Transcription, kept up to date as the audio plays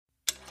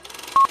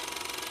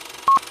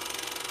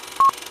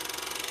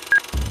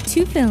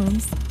Two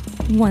films,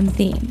 one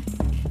theme.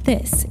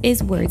 This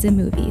is Words and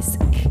Movies.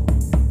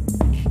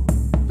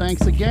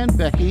 Thanks again,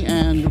 Becky,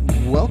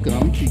 and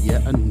welcome to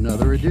yet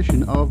another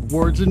edition of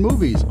Words and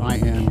Movies. I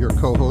am your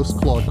co-host,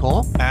 Claude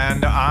Call.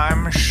 And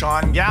I'm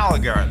Sean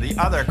Gallagher, the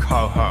other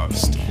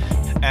co-host.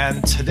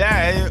 And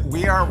today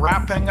we are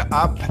wrapping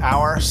up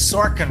our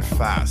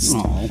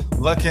Sorkinfest,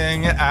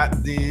 looking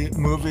at the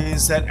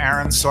movies that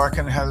Aaron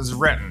Sorkin has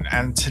written.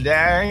 And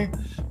today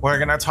we're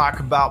going to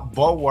talk about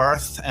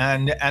Bulworth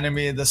and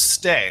Enemy of the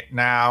State.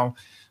 Now,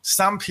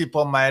 some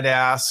people might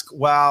ask,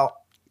 well,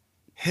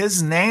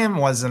 his name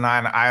wasn't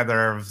on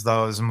either of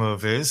those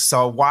movies,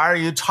 so why are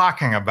you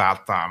talking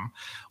about them?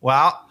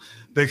 Well,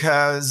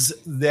 because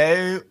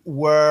they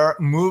were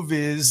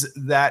movies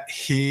that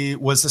he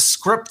was a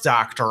script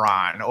doctor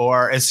on,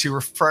 or as he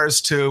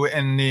refers to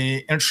in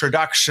the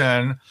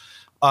introduction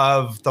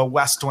of the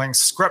West Wing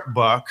script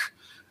book,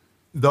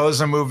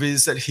 those are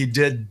movies that he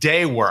did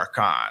day work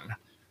on.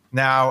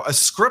 Now, a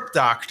script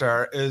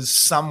doctor is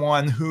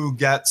someone who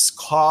gets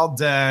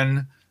called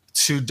in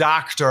to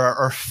doctor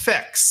or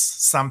fix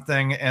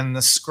something in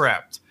the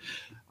script.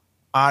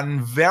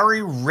 On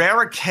very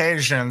rare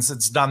occasions,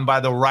 it's done by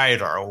the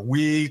writer.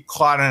 We,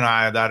 Claude and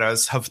I, that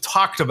is, have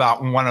talked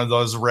about one of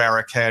those rare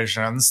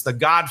occasions, The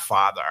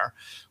Godfather,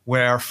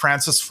 where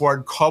Francis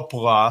Ford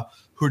Coppola,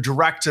 who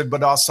directed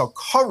but also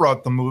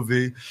co-wrote the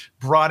movie,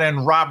 brought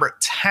in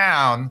Robert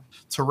Towne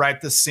to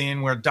write the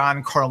scene where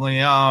Don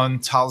Corleone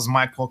tells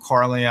Michael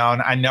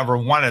Corleone, "I never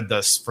wanted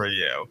this for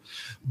you."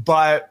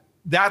 But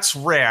that's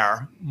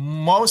rare.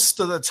 Most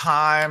of the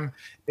time,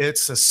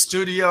 it's a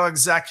studio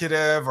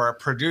executive or a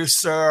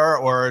producer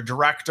or a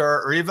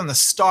director or even the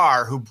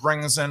star who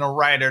brings in a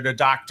writer to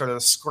doctor the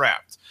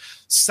script.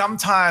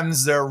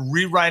 Sometimes they're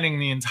rewriting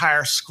the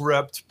entire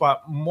script,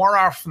 but more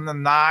often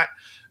than not,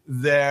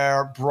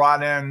 they're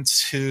brought in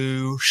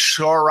to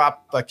shore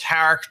up a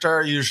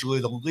character,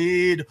 usually the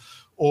lead,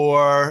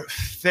 or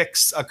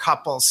fix a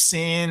couple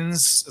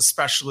scenes,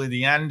 especially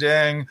the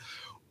ending,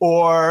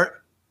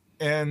 or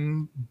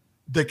in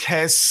the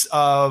case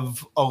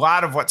of a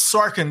lot of what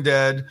Sorkin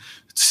did,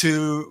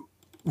 to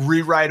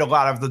rewrite a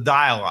lot of the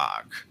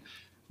dialogue.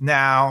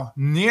 Now,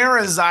 near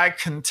as I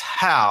can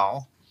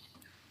tell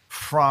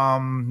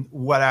from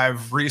what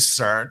I've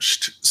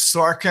researched,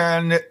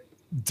 Sorkin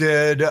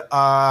did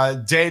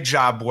day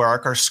job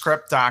work or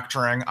script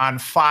doctoring on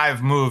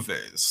 5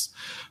 movies.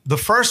 The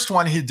first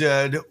one he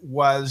did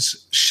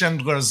was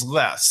Schindler's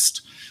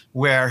List,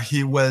 where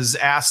he was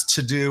asked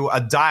to do a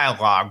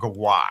dialogue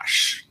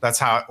wash. That's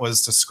how it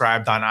was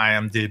described on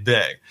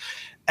IMDb.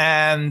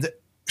 And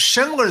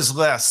Schindler's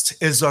List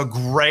is a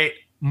great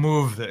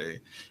movie,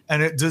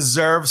 and it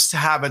deserves to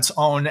have its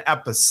own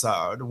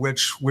episode,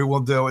 which we will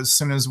do as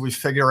soon as we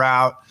figure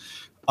out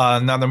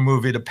another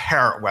movie to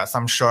pair it with.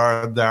 I'm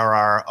sure there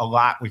are a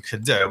lot we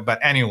could do, but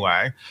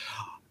anyway.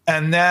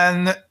 And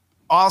then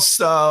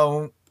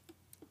also,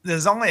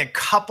 there's only a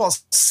couple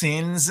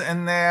scenes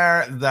in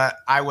there that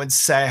I would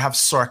say have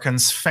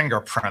Sorkin's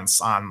fingerprints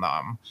on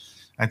them.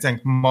 I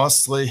think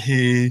mostly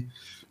he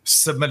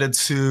submitted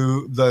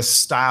to the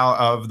style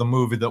of the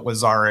movie that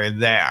was already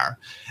there.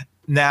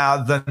 Now,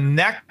 the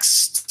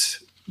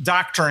next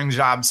doctoring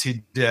jobs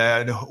he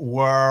did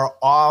were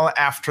all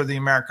after The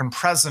American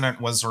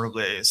President was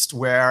released,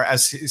 where,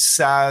 as he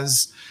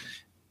says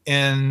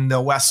in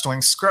the West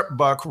Wing script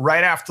book,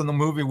 right after the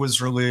movie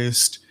was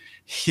released,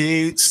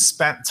 he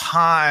spent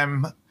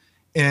time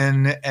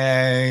in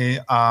a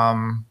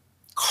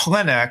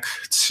clinic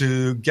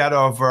to get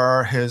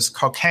over his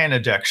cocaine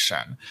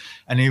addiction.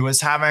 And he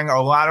was having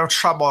a lot of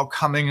trouble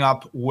coming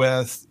up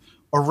with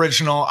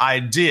original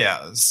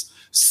ideas.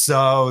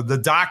 So the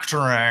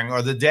doctoring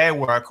or the day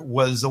work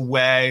was a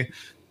way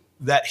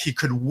that he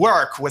could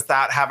work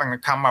without having to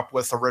come up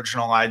with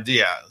original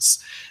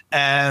ideas.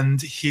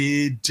 And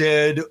he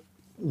did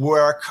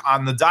work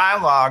on the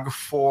dialogue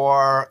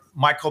for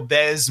Michael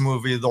Bay's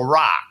movie, The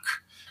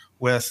Rock,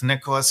 with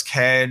Nicolas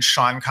Cage,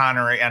 Sean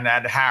Connery, and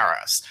Ed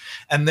Harris.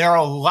 And there are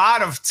a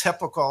lot of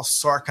typical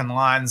Sorkin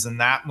lines in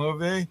that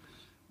movie,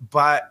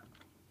 but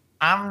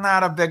I'm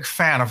not a big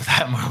fan of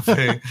that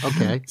movie.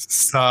 Okay.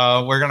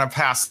 So we're going to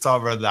pass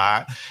over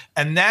that.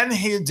 And then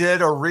he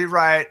did a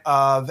rewrite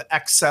of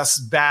Excess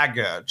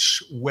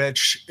Baggage,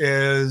 which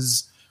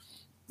is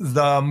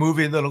the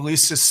movie that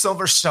Alicia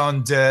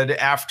Silverstone did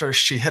after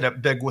she hit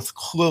it big with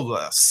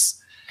Clueless.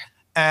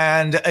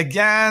 And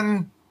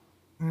again,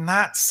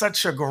 not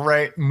such a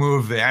great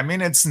movie. I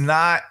mean, it's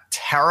not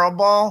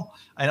terrible.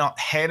 I don't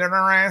hate it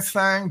or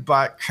anything,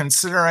 but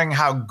considering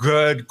how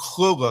good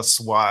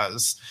Clueless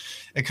was,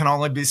 it can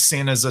only be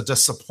seen as a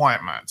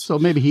disappointment. So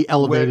maybe he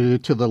elevated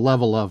it to the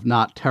level of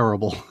not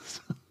terrible.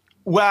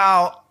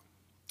 Well,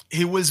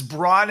 he was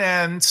brought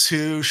in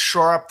to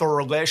shore up the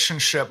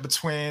relationship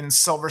between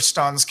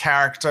Silverstone's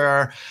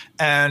character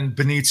and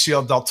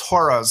Benicio del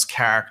Toro's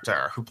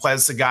character, who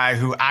plays the guy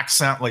who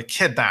accidentally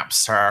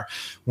kidnaps her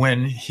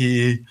when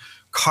he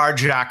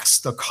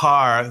carjacks the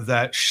car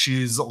that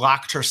she's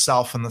locked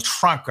herself in the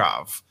trunk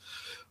of.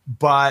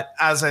 But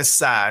as I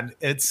said,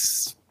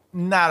 it's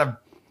not a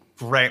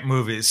great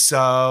movies.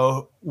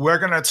 So we're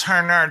going to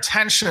turn our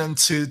attention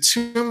to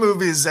two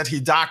movies that he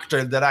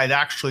doctored that I'd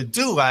actually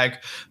do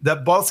like,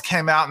 that both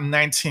came out in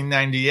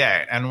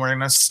 1998. And we're going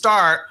to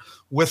start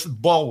with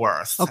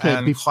Bulworth. Okay,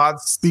 and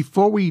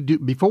before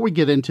we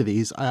get into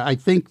these, I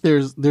think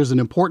there's an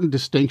important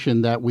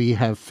distinction that we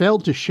have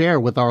failed to share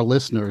with our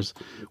listeners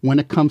when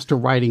it comes to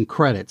writing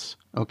credits.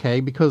 Okay,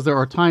 because there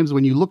are times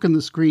when you look on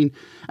the screen,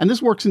 and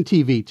this works in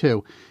TV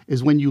too,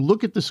 is when you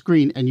look at the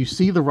screen and you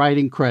see the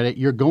writing credit,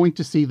 you're going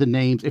to see the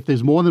names. If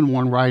there's more than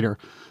one writer,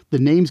 the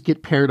names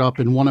get paired up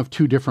in one of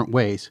two different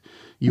ways.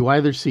 You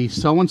either see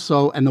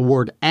so-and-so and the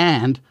word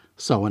and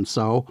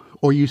so-and-so,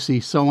 or you see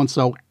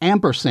so-and-so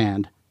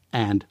ampersand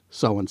and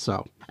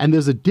so-and-so. And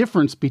there's a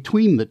difference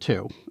between the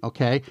two,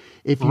 okay?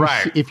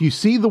 If you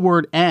see the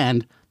word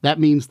and, that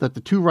means that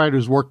the two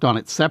writers worked on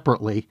it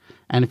separately.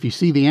 And if you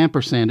see the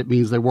ampersand, it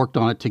means they worked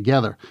on it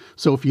together.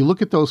 So if you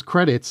look at those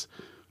credits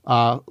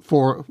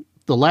for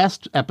the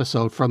last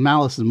episode from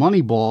Malice and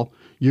Moneyball,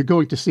 you're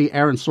going to see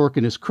Aaron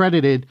Sorkin is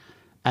credited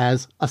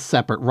as a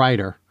separate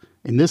writer.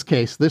 In this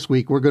case, this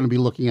week, we're going to be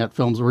looking at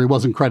films where he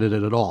wasn't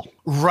credited at all.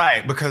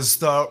 Right, because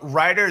the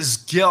Writers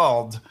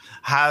Guild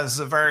has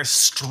a very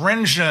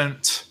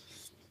stringent,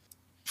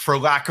 for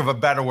lack of a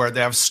better word,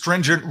 they have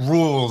stringent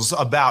rules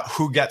about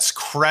who gets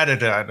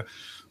credited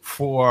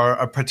for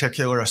a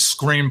particular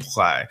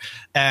screenplay.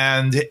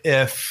 And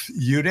if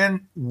you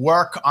didn't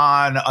work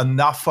on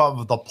enough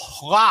of the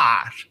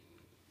plot,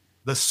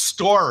 the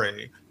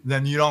story,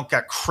 then you don't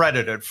get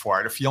credited for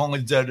it. If you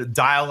only did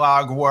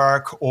dialogue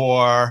work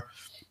or,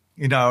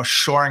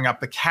 shoring up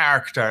the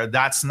character,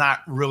 that's not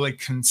really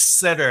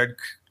considered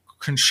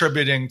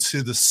contributing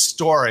to the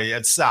story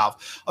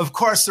itself. Of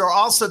course, there are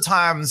also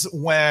times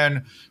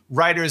when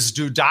writers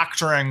do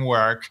doctoring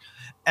work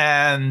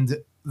and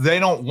they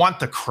don't want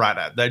the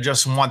credit. They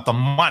just want the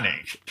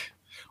money.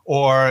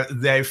 Or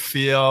they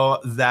feel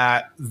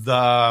that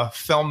the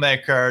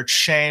filmmaker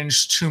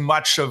changed too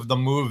much of the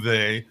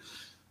movie,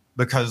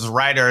 because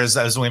writers,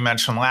 as we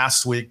mentioned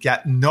last week,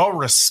 get no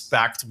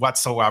respect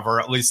whatsoever,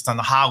 at least in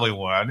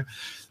Hollywood,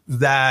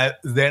 that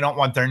they don't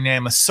want their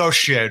name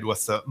associated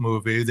with the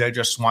movie. They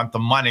just want the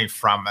money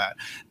from it.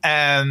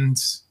 And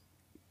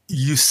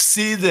you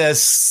see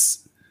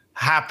this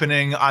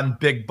happening on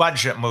big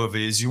budget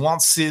movies. You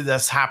won't see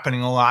this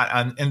happening a lot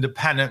on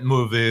independent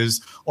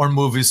movies or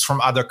movies from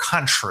other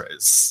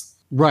countries.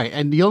 Right.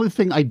 And the only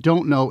thing I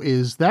don't know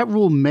is that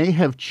rule may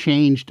have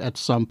changed at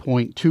some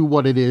point to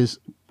what it is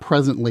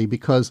presently,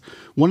 because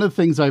one of the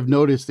things I've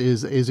noticed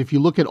is if you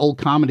look at old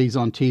comedies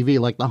on TV,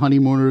 like The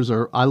Honeymooners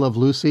or I Love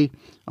Lucy,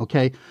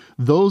 okay,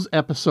 those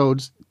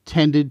episodes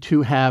tended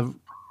to have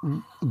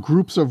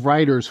groups of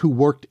writers who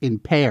worked in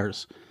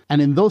pairs.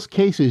 And in those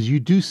cases,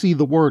 you do see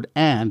the word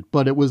and,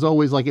 but it was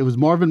always like, it was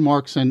Marvin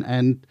Marks and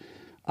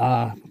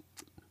I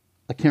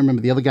can't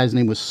remember, the other guy's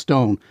name was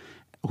Stone,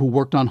 who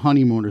worked on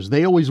Honeymooners.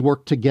 They always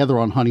worked together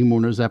on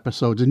Honeymooners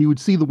episodes, and you would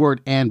see the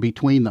word and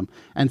between them.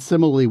 And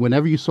similarly,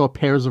 whenever you saw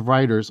pairs of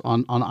writers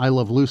on I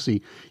Love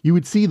Lucy, you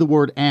would see the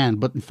word and,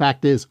 but the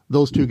fact is,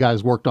 those two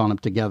guys worked on them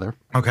together.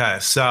 Okay,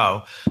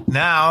 so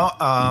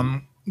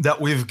now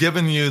that we've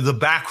given you the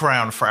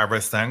background for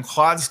everything,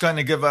 Claude's going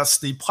to give us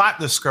the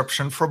plot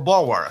description for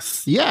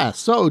Bulworth. Yeah,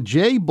 so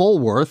Jay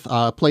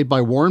Bulworth, played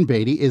by Warren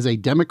Beatty, is a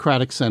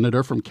Democratic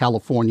senator from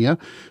California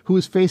who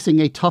is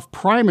facing a tough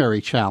primary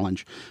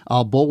challenge.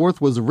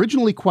 Bulworth was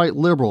originally quite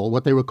liberal,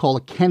 what they would call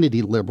a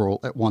Kennedy liberal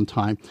at one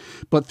time,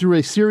 but through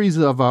a series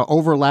of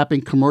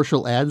overlapping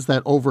commercial ads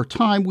that over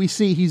time we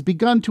see he's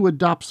begun to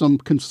adopt some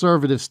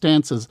conservative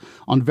stances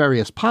on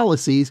various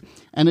policies,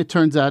 and it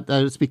turns out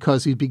that it's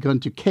because he's begun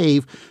to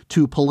cave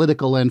to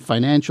political and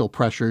financial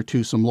pressure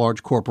to some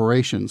large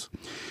corporations.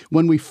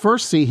 When we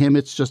first see him,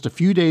 it's just a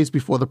few days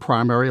before the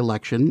primary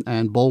election,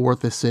 and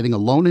Bulworth is sitting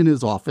alone in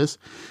his office.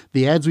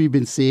 The ads we've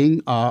been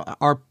seeing are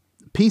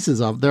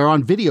they're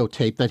on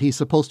videotape that he's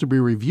supposed to be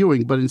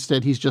reviewing, but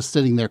instead he's just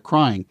sitting there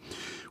crying.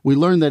 We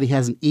learn that he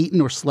hasn't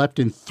eaten or slept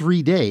in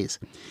 3 days.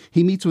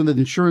 He meets with an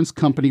insurance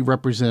company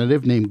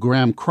representative named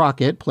Graham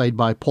Crockett, played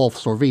by Paul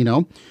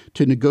Sorvino,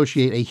 to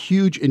negotiate a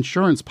huge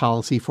insurance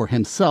policy for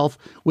himself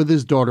with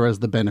his daughter as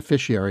the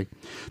beneficiary.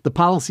 The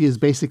policy is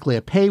basically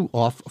a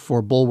payoff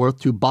for Bulworth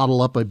to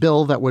bottle up a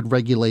bill that would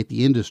regulate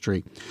the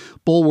industry.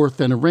 Bulworth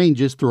then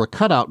arranges through a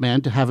cutout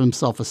man to have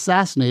himself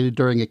assassinated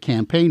during a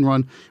campaign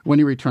run when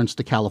he returns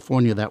to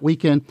California that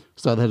weekend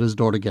so that his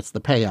daughter gets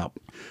the payout.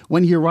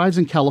 When he arrives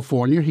in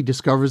California, he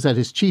discovers that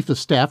his chief of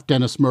staff,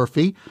 Dennis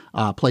Murphy,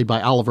 played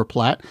by Oliver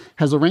Platt,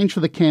 has arranged for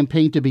the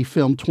campaign to be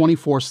filmed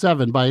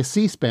 24/7 by a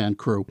C-SPAN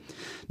crew.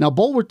 Now,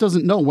 Bulworth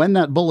doesn't know when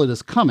that bullet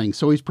is coming,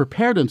 so he's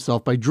prepared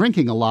himself by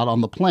drinking a lot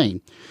on the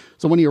plane.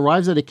 So when he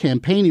arrives at a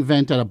campaign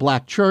event at a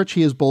black church,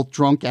 he is both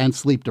drunk and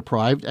sleep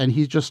deprived, and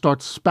he just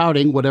starts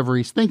spouting whatever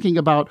he's thinking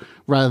about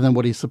rather than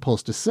what he's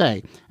supposed to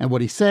say. And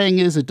what he's saying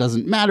is, it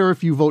doesn't matter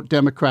if you vote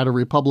Democrat or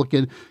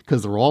Republican,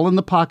 because they're all in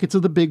the pockets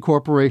of the big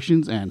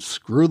corporations, and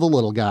screw the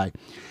little guy.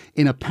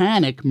 In a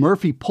panic,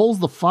 Murphy pulls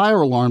the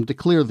fire alarm to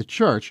clear the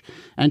church,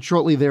 and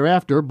shortly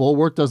thereafter,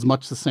 Bulworth does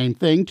much the same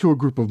thing to a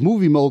group of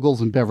movie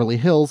moguls in Beverly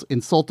Hills,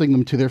 insulting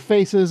them to their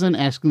faces and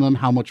asking them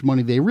how much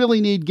money they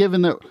really need,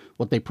 given that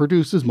what they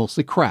produce is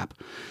mostly crap.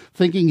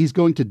 Thinking he's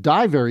going to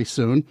die very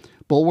soon,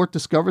 Bulworth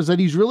discovers that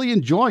he's really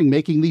enjoying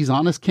making these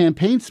honest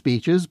campaign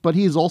speeches, but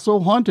he is also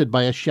haunted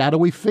by a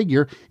shadowy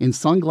figure in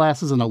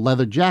sunglasses and a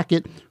leather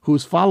jacket who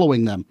is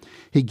following them.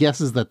 He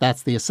guesses that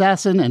that's the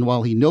assassin, and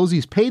while he knows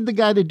he's paid the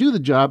guy to do the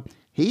job,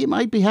 he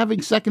might be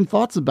having second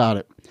thoughts about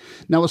it.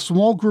 Now, a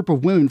small group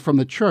of women from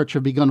the church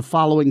have begun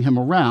following him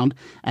around,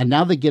 and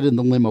now they get in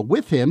the limo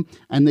with him,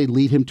 and they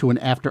lead him to an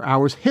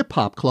after-hours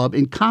hip-hop club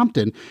in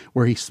Compton,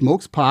 where he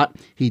smokes pot,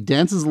 he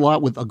dances a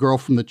lot with a girl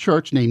from the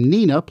church named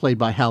Nina, played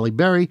by Halle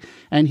Berry,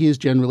 and he is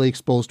generally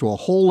exposed to a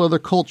whole other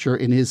culture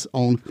in his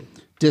own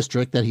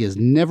district that he has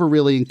never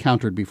really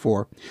encountered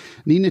before.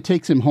 Nina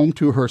takes him home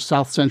to her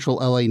South Central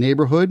LA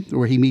neighborhood,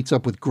 where he meets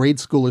up with grade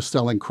schoolers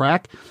selling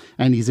crack,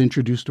 and he's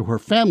introduced to her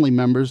family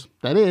members,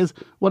 that is,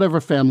 whatever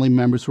family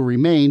members who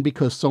remain,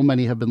 because so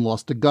many have been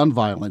lost to gun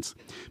violence.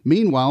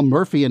 Meanwhile,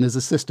 Murphy and his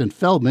assistant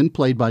Feldman,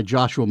 played by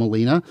Joshua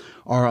Malina,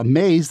 are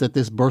amazed that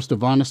this burst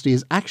of honesty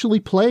is actually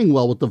playing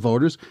well with the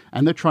voters,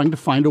 and they're trying to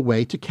find a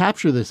way to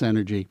capture this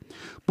energy.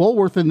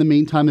 Bulworth, in the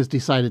meantime, has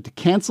decided to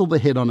cancel the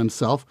hit on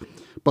himself,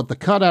 but the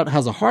cutout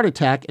has a heart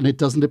attack, and it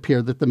doesn't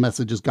appear that the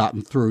message has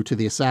gotten through to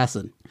the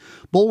assassin.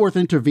 Bulworth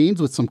intervenes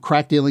with some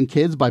crack-dealing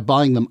kids by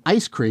buying them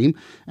ice cream,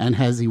 and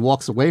as he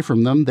walks away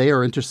from them, they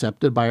are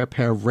intercepted by a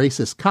pair of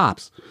racist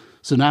cops.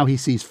 So now he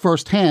sees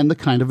firsthand the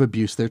kind of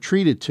abuse they're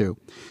treated to.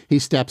 He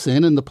steps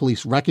in, and the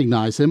police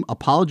recognize him,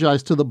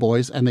 apologize to the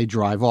boys, and they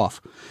drive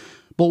off.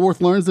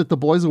 Bulworth learns that the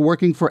boys are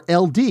working for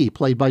LD,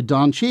 played by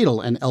Don Cheadle,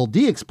 and LD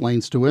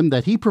explains to him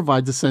that he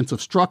provides a sense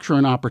of structure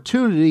and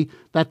opportunity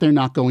that they're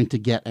not going to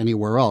get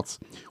anywhere else.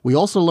 We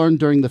also learned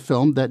during the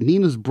film that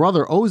Nina's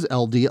brother owes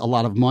LD a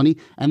lot of money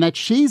and that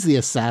she's the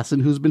assassin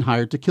who's been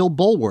hired to kill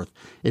Bulworth.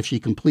 If she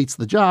completes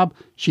the job,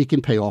 she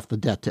can pay off the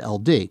debt to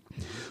LD.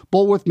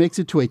 Bulworth makes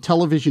it to a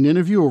television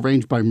interview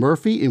arranged by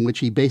Murphy in which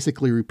he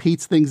basically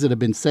repeats things that have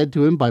been said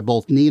to him by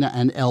both Nina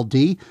and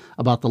LD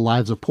about the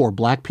lives of poor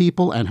black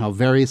people and how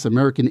various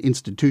American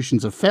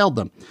institutions have failed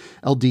them.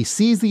 LD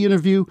sees the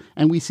interview,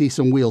 and we see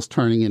some wheels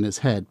turning in his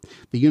head.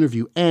 The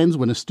interview ends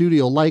when a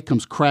studio light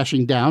comes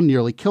crashing down,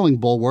 nearly killing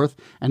Bulworth,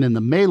 and in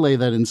the melee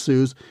that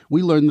ensues,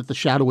 we learn that the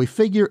shadowy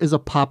figure is a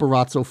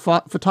paparazzo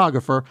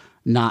photographer,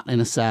 not an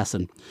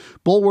assassin.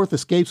 Bulworth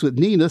escapes with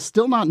Nina,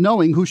 still not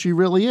knowing who she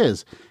really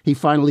is. He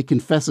finally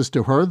confesses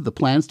to her the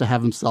plans to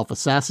have himself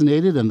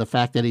assassinated and the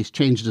fact that he's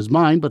changed his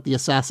mind, but the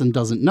assassin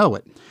doesn't know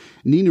it.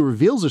 Nina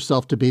reveals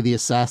herself to be the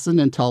assassin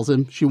and tells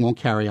him she won't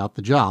carry out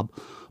the job.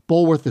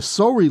 Bulworth is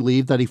so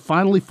relieved that he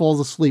finally falls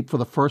asleep for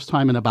the first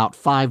time in about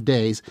 5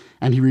 days,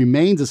 and he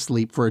remains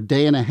asleep for a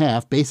day and a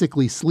half,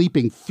 basically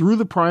sleeping through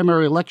the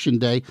primary election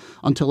day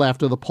until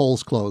after the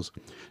polls close.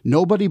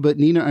 Nobody but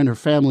Nina and her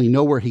family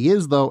know where he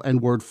is, though,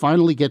 and word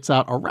finally gets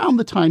out around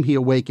the time he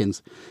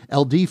awakens.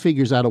 LD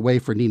figures out a way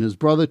for Nina's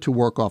brother to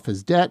work off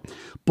his debt.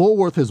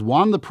 Bulworth has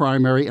won the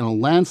primary in a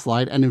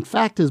landslide and, in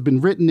fact, has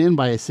been written in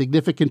by a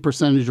significant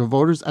percentage of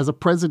voters as a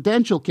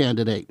presidential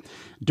candidate.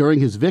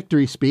 During his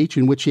victory speech,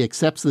 in which he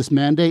accepts this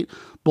mandate,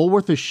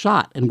 Bulworth is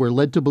shot, and we're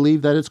led to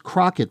believe that it's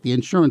Crockett, the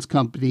insurance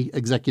company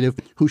executive,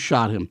 who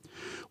shot him.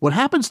 What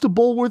happens to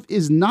Bulworth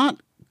is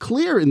not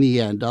clear in the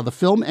end. The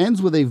film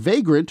ends with a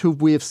vagrant who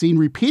we have seen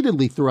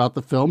repeatedly throughout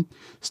the film,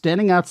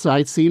 standing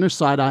outside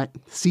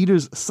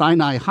Cedars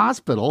Sinai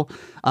Hospital,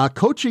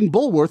 coaching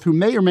Bulworth, who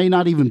may or may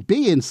not even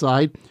be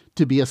inside,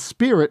 to be a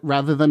spirit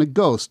rather than a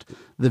ghost.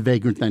 The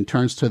vagrant then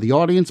turns to the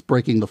audience,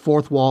 breaking the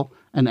fourth wall,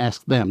 and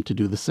asks them to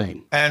do the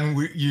same. And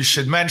you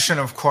should mention,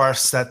 of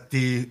course, that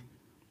the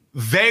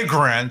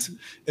vagrant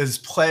is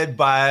played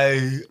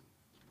by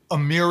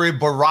Amiri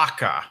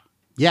Baraka.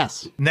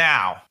 Yes.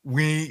 Now,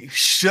 we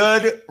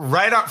should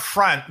right up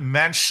front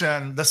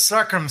mention the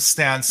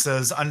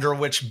circumstances under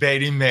which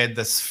Beatty made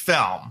this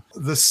film.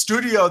 The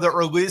studio that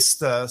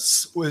released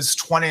this was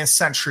 20th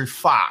Century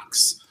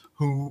Fox,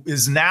 who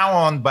is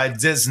now owned by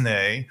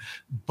Disney,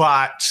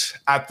 but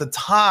at the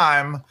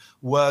time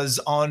was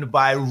owned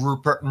by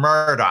Rupert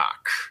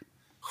Murdoch,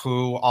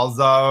 who,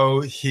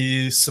 although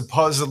he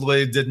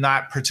supposedly did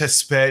not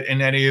participate in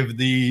any of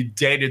the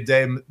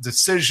day-to-day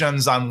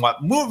decisions on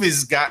what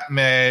movies got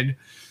made,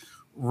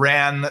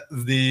 ran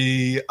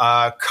the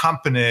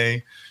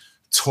company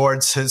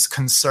towards his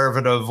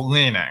conservative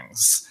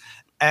leanings.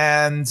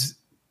 And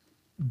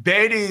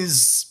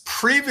Beatty's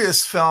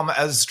previous film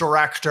as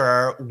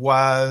director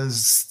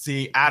was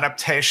the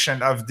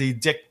adaptation of the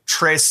Dick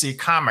Tracy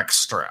comic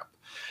strip.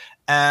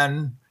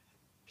 And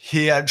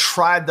he had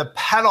tried to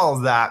peddle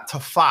that to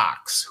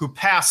Fox, who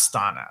passed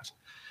on it.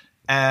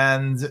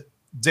 And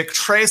Dick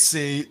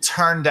Tracy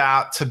turned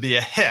out to be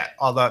a hit,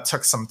 although it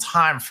took some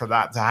time for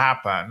that to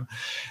happen.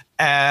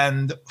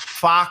 And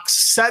Fox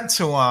said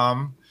to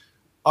him,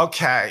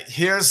 okay,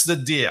 here's the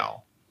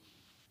deal.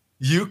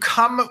 You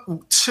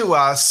come to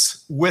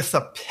us with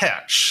a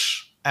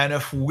pitch, and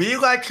if we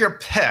like your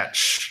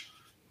pitch,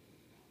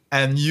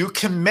 and you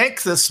can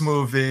make this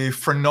movie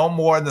for no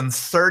more than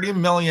 $30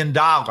 million,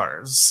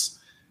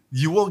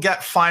 you will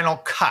get final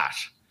cut,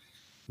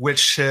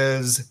 which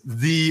is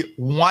the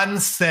one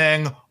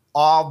thing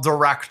all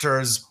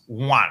directors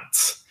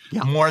want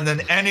more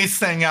than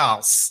anything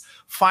else.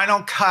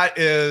 Final cut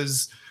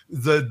is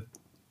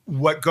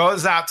what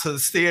goes out to the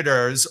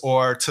theaters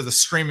or to the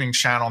streaming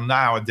channel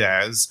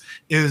nowadays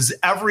is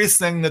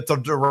everything that the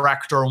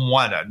director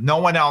wanted. No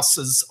one else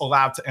is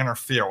allowed to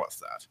interfere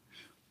with it.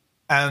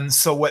 And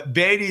so what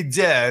Beatty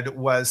did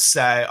was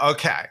say,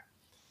 okay,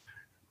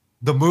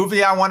 the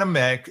movie I want to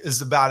make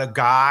is about a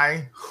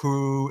guy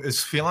who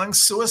is feeling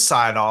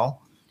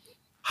suicidal,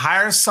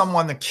 hires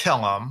someone to kill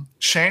him,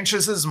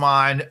 changes his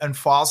mind, and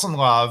falls in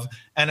love,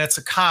 and it's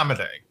a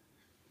comedy.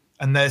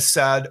 And they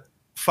said,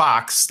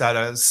 Fox, that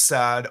is,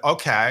 said,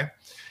 okay,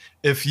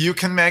 if you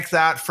can make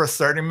that for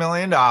 $30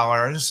 million,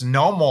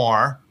 no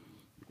more,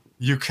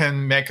 you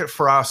can make it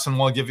for us and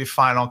we'll give you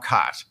final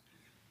cut.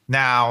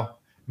 Now,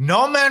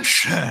 no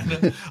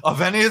mention of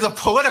any of the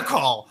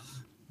political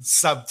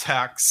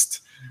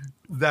subtext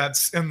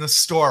that's in the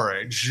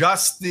story,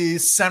 just the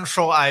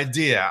central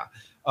idea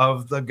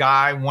of the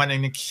guy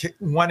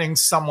wanting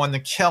someone to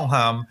kill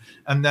him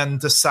and then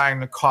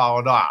deciding to call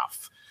it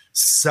off.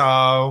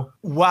 So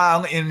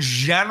while in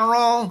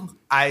general,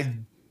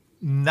 I'm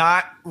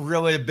not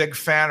really a big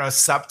fan of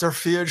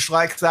subterfuge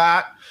like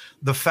that,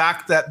 the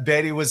fact that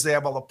Beatty was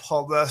able to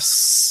pull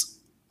this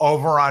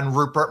over on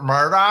Rupert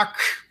Murdoch,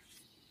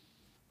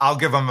 I'll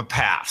give him a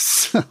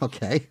pass.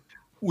 Okay.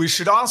 We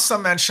should also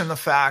mention the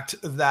fact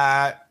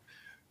that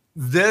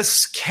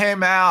this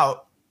came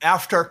out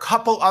after a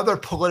couple other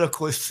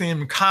politically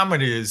themed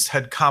comedies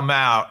had come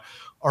out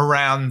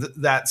around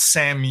that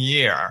same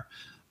year.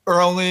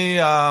 Early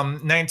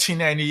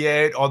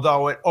 1998,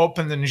 although it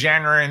opened in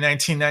January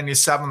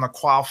 1997 to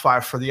qualify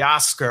for the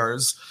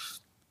Oscars,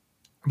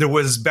 there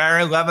was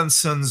Barry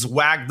Levinson's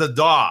Wag the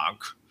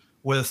Dog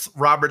with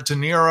Robert De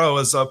Niro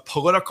as a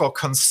political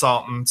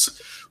consultant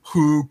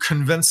who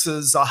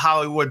convinces a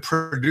Hollywood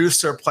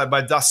producer played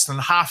by Dustin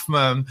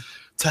Hoffman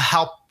to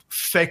help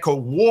fake a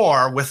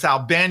war with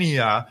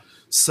Albania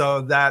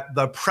so that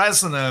the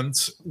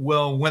president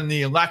will win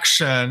the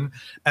election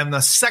and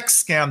the sex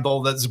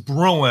scandal that's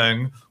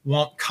brewing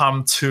won't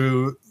come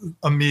to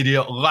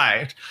immediate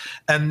light.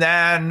 And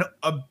then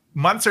a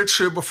month or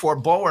two before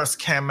Bulworth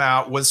came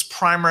out was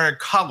Primary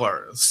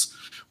Colors,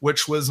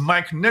 which was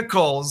Mike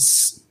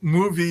Nichols'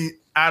 movie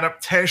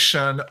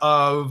adaptation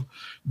of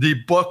the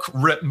book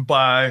written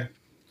by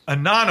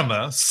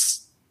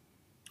Anonymous,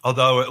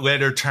 although it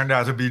later turned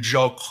out to be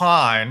Joe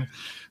Klein,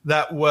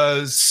 that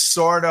was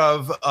sort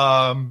of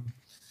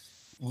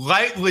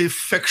lightly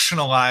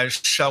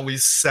fictionalized, shall we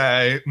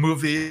say,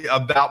 movie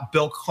about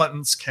Bill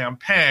Clinton's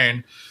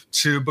campaign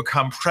to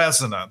become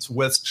president,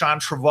 with John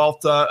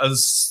Travolta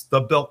as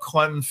the Bill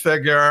Clinton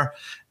figure,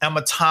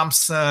 Emma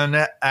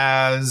Thompson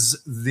as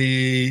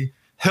the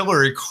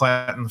Hillary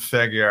Clinton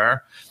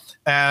figure,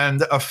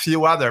 and a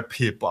few other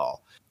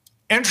people.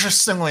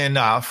 Interestingly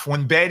enough,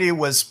 when Beatty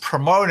was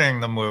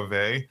promoting the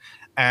movie,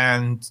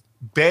 and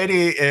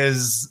Beatty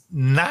is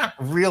not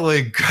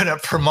really good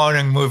at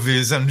promoting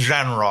movies in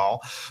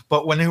general,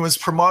 but when he was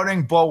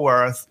promoting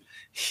Bulworth,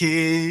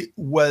 he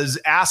was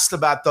asked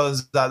about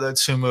those other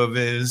two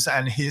movies,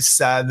 and he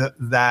said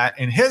that,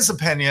 in his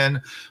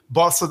opinion,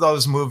 both of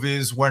those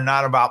movies were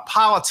not about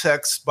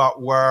politics,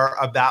 but were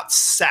about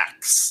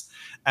sex.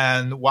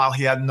 And while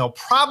he had no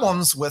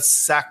problems with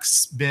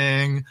sex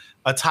being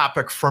a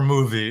topic for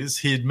movies,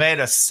 he'd made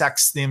a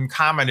sex-themed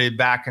comedy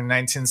back in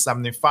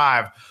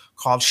 1975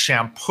 called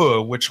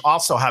Shampoo, which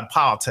also had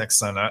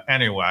politics in it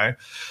anyway.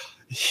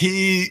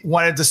 He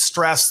wanted to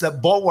stress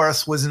that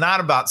Bulworth was not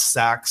about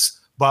sex,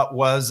 but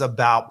was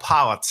about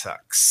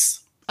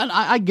politics. And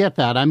I get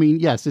that. I mean,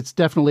 yes, it's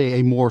definitely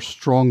a more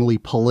strongly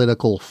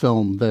political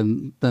film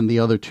than the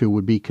other two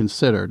would be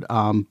considered.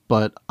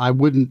 But I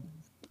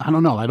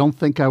don't know. I don't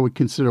think I would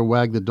consider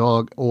Wag the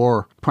Dog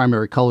or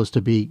Primary Colors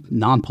to be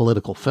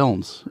non-political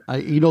films.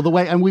 The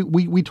way, and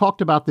we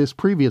talked about this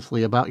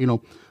previously about,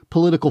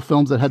 political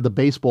films that had the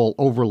baseball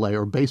overlay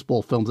or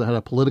baseball films that had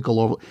a political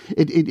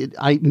overlay.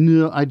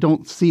 I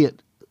don't see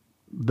it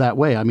that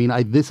way. I mean,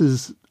 I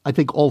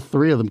think all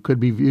three of them could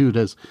be viewed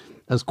as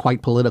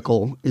quite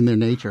political in their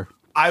nature.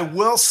 I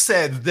will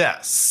say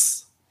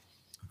this,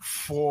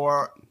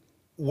 for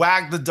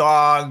Wag the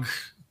Dog,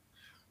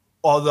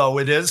 although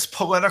it is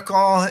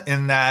political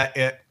in that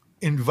it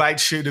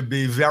invites you to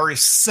be very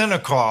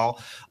cynical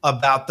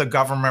about the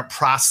government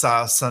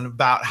process and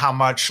about how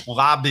much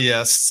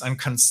lobbyists and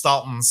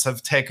consultants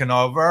have taken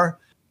over,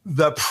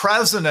 the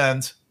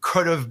president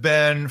could have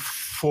been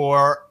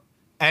for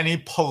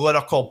any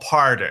political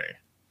party.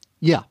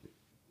 Yeah.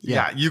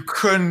 You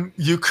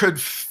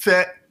could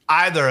fit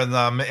either of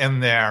them in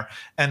there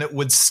and it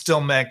would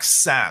still make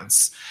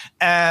sense.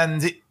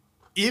 And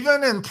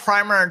even in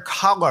Primary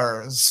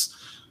Colors,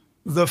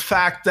 the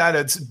fact that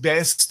it's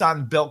based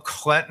on Bill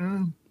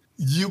Clinton,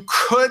 you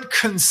could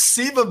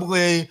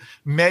conceivably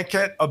make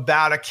it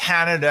about a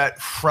candidate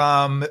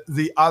from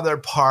the other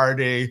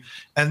party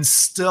and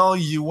still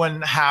you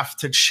wouldn't have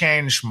to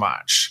change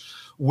much.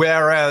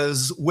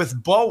 Whereas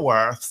with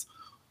Bulworth,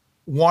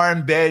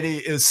 Warren Beatty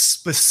is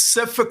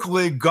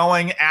specifically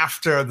going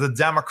after the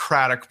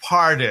Democratic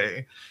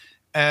Party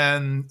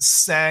and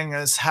saying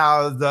as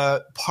how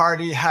the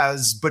party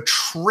has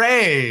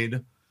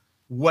betrayed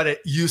what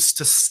it used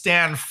to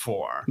stand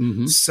for.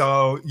 Mm-hmm.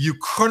 So you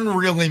couldn't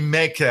really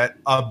make it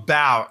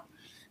about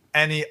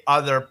any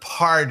other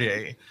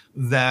party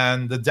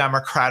than the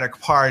Democratic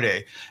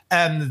Party.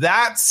 And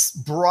that's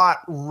brought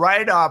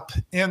right up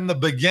in the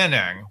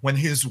beginning when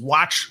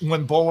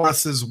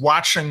Bulworth is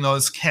watching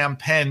those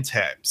campaign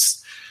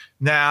tapes.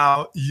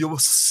 Now, you'll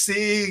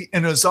see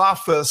in his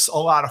office a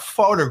lot of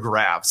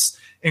photographs,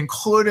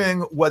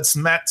 including what's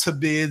meant to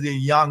be the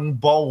young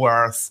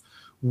Bulworth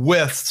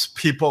with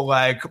people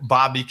like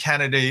Bobby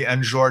Kennedy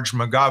and George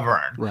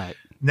McGovern. Right.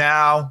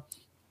 Now,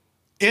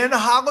 in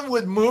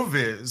Hollywood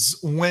movies,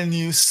 when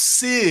you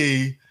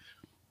see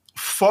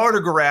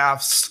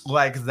photographs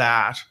like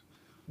that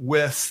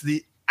with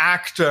the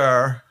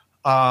actor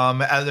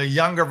and the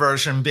younger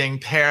version being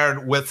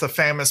paired with a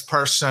famous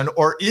person,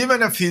 or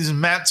even if he's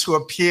meant to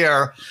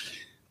appear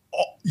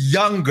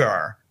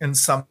younger in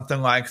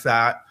something like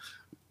that,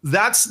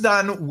 that's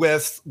done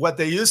with what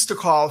they used to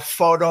call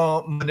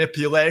photo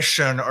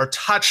manipulation or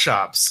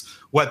touch-ups,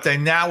 what they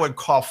now would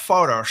call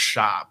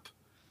Photoshop.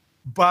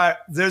 But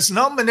there's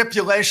no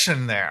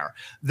manipulation there.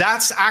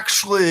 That's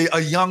actually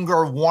a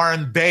younger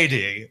Warren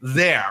Beatty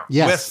there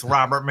with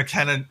Robert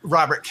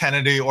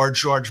Kennedy or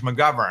George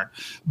McGovern,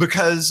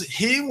 because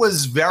he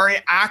was very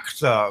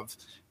active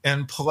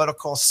in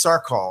political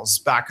circles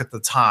back at the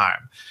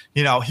time.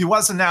 You know, he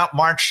wasn't out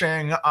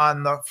marching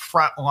on the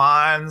front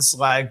lines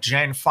like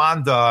Jane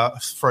Fonda,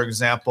 for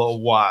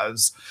example,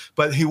 was,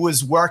 but he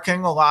was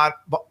working a lot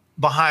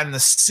behind the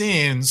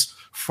scenes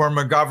for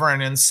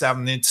McGovern in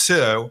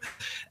 72.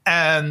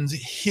 And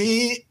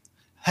he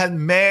had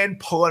made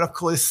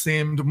politically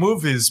themed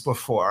movies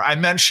before. I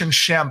mentioned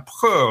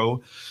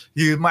Shampoo.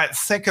 You might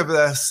think of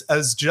this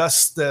as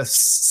just this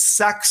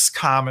sex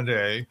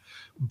comedy,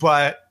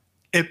 but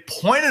it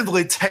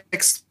pointedly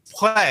takes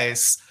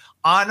place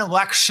on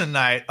election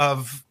night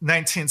of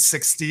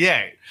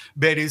 1968.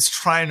 Beatty's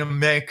trying to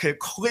make it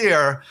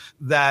clear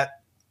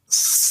that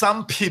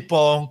some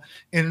people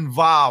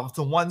involved,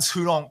 the ones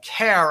who don't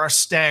care, are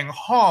staying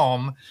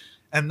home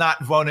and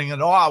not voting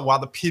at all, while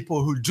the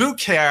people who do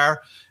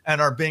care and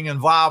are being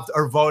involved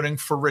are voting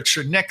for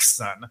Richard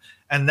Nixon.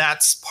 And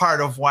that's part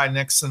of why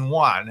Nixon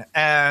won.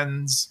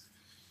 And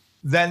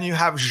then you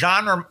have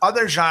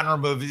other genre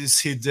movies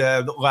he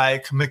did,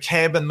 like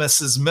McCabe and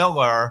Mrs.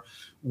 Miller,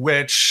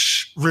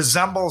 which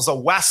resembles a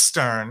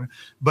Western,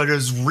 but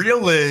is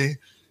really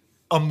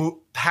a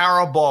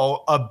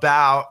parable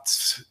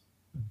about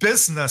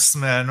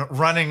businessmen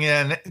coming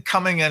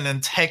in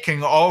and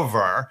taking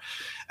over.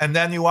 And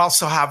then you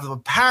also have the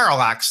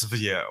Parallax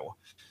View,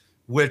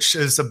 which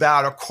is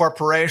about a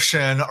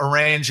corporation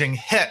arranging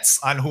hits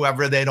on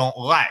whoever they don't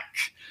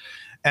like.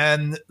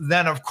 And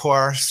then, of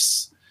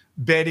course,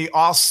 Beatty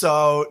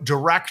also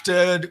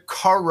directed,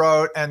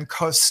 co-wrote, and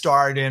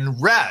co-starred in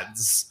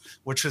Reds,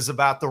 which is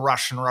about the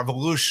Russian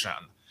Revolution.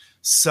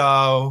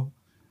 So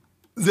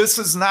this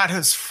is not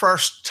his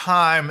first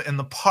time in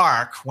the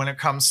park when it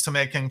comes to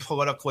making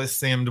politically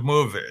themed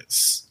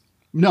movies.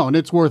 No, and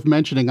it's worth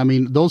mentioning. I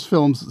mean, those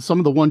films, some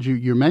of the ones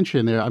you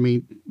mentioned there, I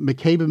mean,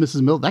 McCabe and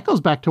Mrs. Miller, that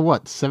goes back to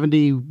what,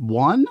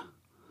 71?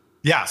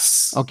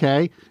 Yes.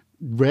 Okay.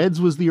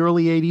 Reds was the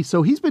early 80s.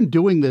 So he's been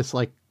doing this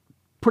like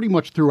pretty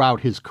much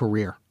throughout his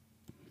career.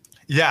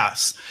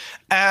 Yes.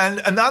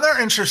 And another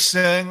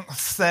interesting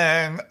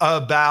thing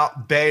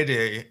about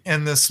Beatty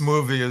in this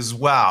movie as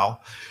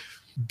well,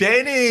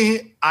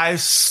 Beatty, I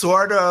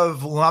sort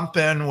of lump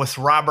in with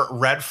Robert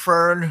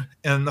Redford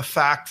in the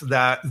fact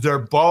that they're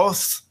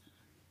both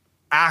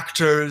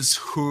actors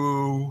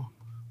who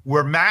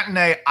were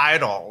matinee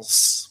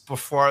idols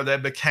before they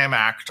became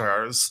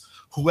actors,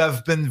 who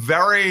have been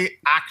very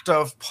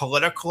active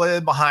politically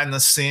behind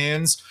the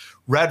scenes.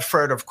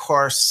 Redford, of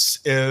course,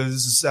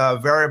 is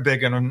very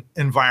big in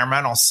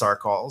environmental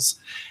circles.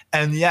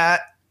 And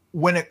yet,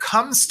 when it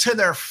comes to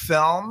their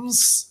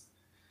films,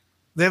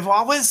 they've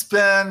always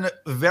been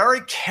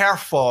very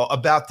careful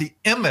about the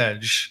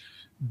image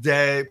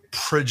they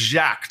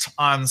project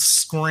on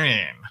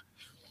screen.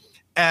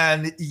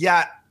 And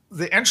yet,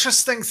 the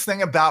interesting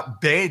thing about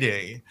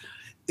Beatty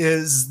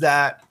is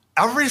that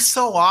every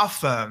so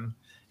often,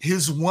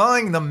 he's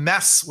willing to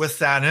mess with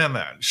that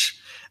image.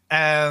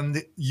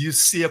 And you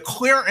see a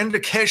clear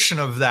indication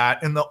of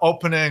that in the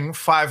opening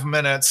 5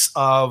 minutes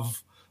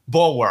of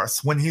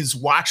Bulworth, when he's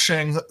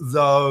watching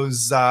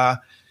those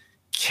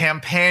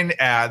campaign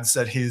ads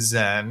that he's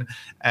in.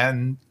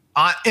 And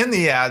in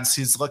the ads,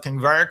 he's looking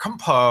very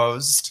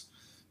composed,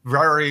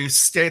 very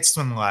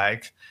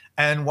statesmanlike.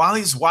 And while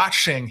he's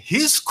watching,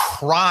 he's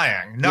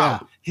crying.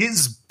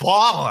 He's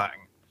bawling.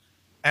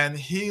 And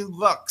he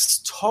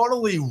looks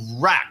totally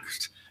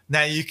wrecked.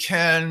 Now, you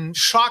can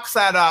chalk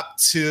that up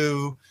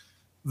to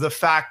the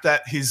fact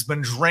that he's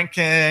been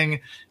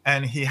drinking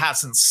and he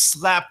hasn't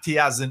slept, he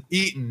hasn't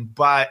eaten,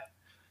 but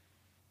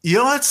you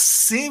don't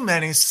see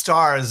many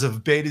stars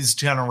of Beatty's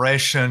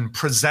generation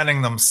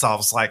presenting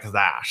themselves like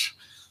that.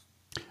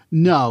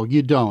 No,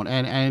 you don't.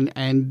 And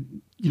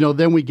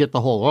then we get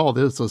the whole,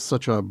 this is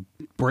such a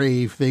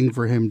brave thing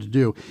for him to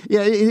do.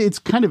 Yeah, it's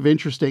kind of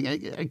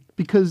interesting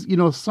because,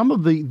 some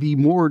of the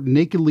more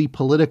nakedly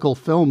political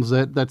films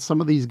that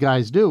some of these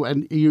guys do,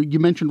 and you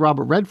mentioned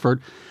Robert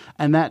Redford,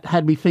 and that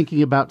had me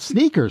thinking about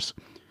Sneakers,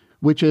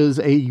 which is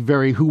a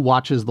very Who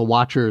Watches the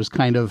Watchers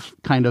kind of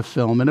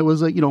film. And it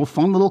was a,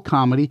 fun little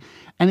comedy,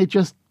 and it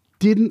just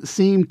didn't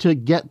seem to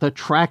get the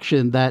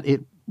traction that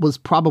it was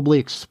probably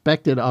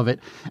expected of it.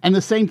 And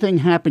the same thing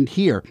happened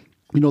here.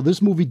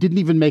 This movie didn't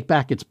even make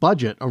back its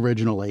budget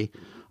originally,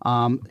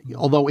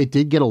 although it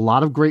did get a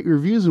lot of great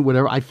reviews and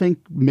whatever. I think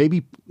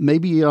maybe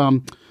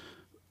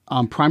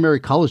Primary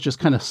Colors just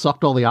kind of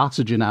sucked all the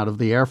oxygen out of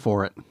the air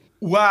for it.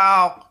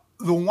 Well,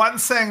 the one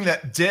thing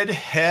that did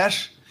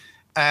hit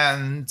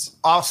and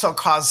also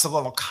caused a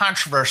little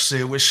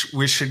controversy, which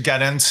we should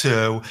get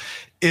into,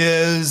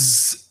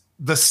 is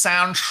the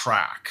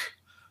soundtrack.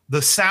 The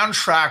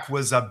soundtrack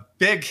was a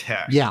big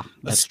hit. Yeah,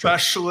 that's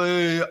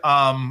especially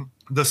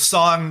the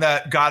song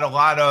that got a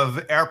lot of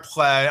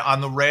airplay on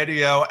the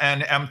radio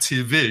and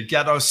MTV,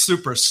 Ghetto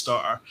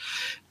Superstar.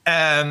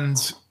 And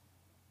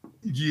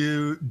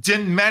you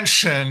didn't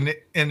mention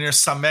in your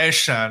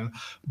summation,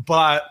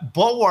 but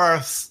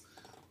Bulworth,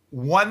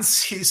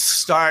 once he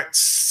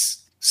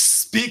starts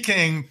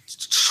speaking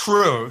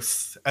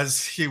truth,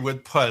 as he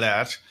would put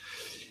it,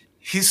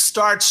 he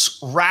starts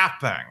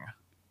rapping.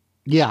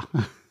 Yeah.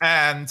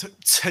 And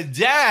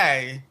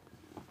today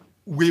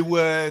we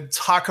would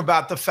talk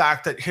about the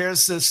fact that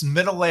here's this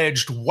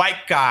middle-aged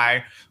white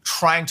guy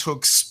trying to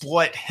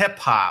exploit hip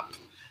hop.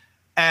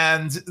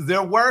 And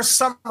there were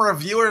some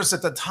reviewers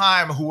at the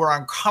time who were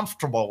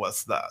uncomfortable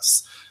with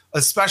this,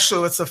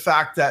 especially with the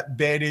fact that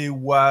Beatty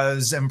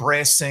was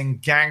embracing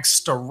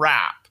gangster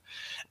rap.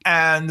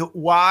 And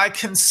while I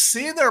can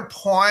see their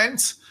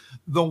point,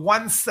 the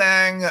one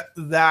thing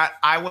that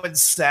I would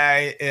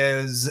say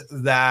is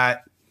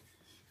that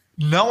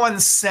no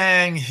one's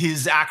saying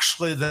he's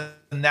actually the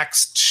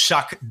next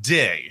Chuck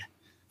D,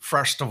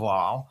 first of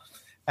all.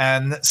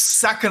 And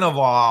second of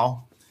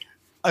all,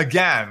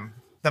 again,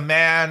 the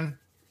man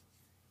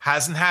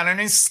hasn't had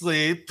any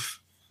sleep,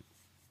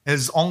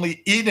 is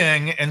only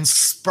eating in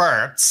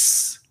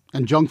spurts.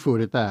 And junk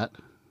food at that.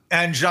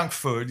 And junk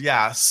food,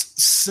 yes.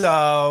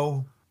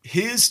 So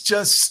he's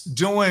just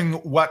doing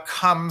what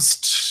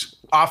comes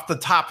off the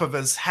top of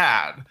his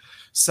head.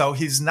 So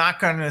he's not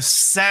going to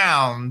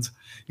sound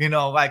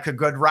like a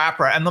good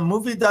rapper. And the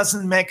movie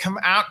doesn't make him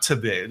out to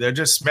be. They're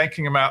just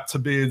making him out to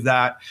be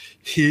that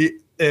he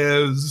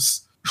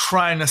is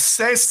trying to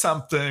say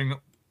something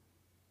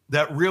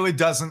that really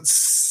doesn't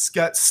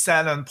get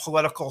said in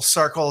political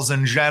circles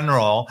in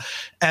general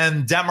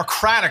and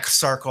Democratic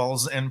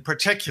circles in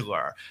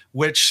particular,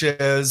 which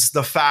is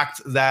the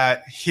fact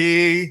that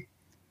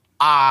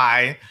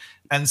I,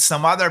 and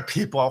some other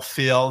people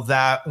feel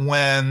that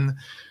when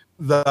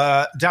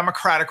the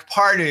Democratic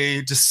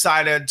Party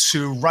decided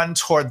to run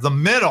toward the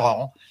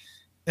middle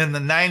in the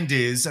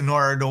 90s in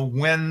order to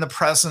win the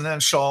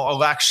presidential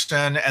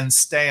election and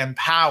stay in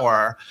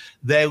power,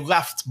 they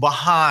left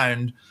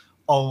behind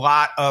a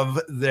lot of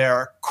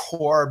their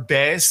core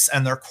base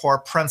and their core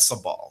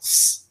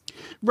principles.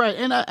 Right,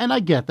 and I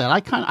get that.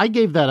 I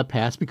gave that a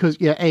pass because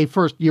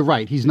first you're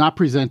right. He's not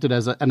presented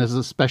as an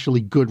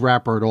especially good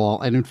rapper at all.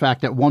 And in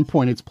fact, at one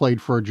point it's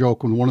played for a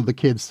joke when one of the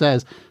kids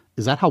says,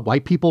 "Is that how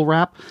white people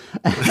rap?"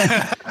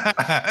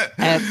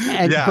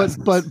 Yes.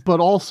 But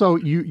also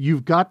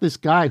you've got this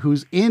guy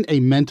who's in a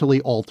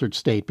mentally altered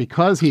state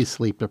because he's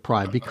sleep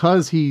deprived,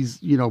 because he's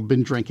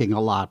been drinking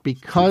a lot,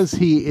 because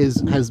he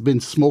has been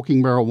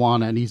smoking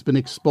marijuana, and he's been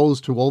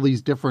exposed to all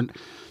these different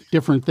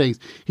things.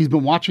 He's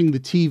been watching the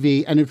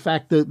TV, and in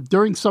fact,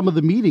 during some of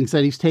the meetings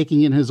that he's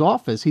taking in his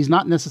office, he's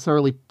not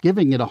necessarily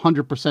giving it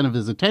 100% of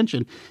his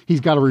attention. He's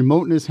got a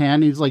remote in his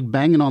hand. He's like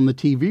banging on the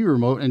TV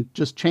remote and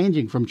just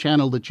changing from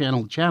channel to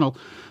channel to channel,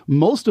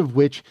 most of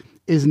which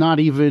is not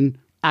even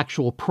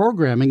actual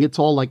programming. It's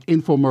all like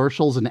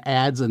infomercials and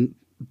ads and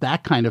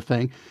that kind of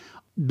thing.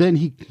 Then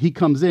he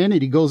comes in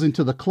and he goes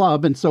into the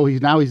club, and so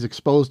he's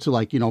exposed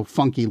to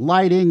funky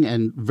lighting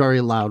and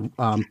very loud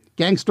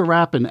gangster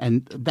rap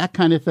and that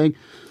kind of thing.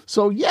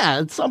 So yeah,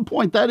 at some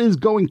point that is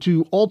going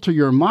to alter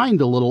your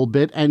mind a little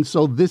bit, and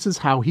so this is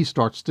how he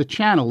starts to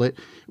channel it,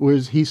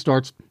 whereas he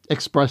starts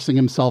expressing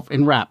himself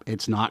in rap.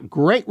 It's not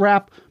great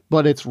rap,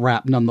 but it's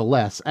rap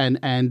nonetheless,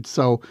 and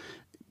so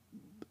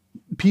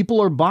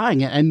people are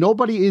buying it, and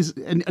nobody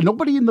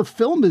in the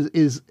film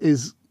is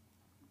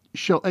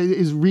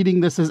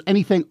reading this as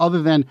anything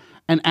other than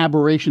an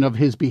aberration of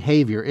his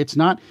behavior. It's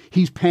not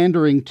he's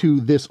pandering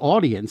to this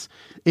audience.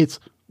 It's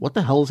what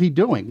the hell is he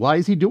doing? Why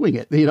is he doing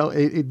it? They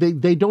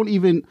don't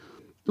even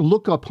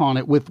look upon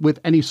it with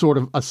any sort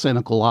of a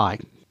cynical eye.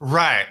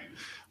 Right.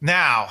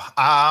 Now,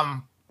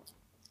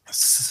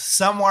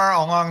 somewhere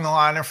along the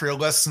line, if you're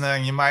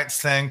listening, you might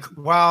think,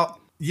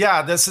 well,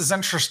 yeah, this is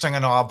interesting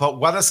and all, but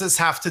what does this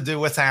have to do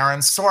with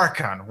Aaron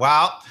Sorkin?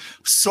 Well,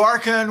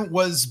 Sorkin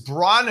was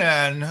brought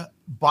in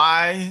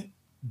by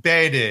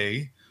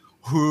Beatty,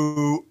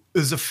 who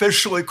is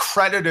officially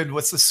credited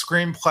with the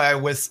screenplay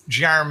with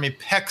Jeremy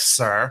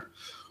Pixar,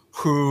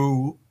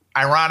 who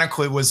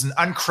ironically was an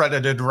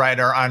uncredited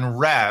writer on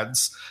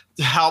Reds,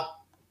 to help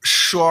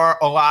shore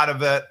a lot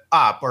of it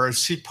up, or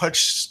as he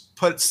puts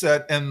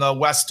it in the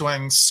West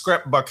Wing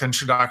script book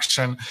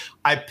introduction,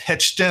 I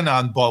pitched in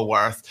on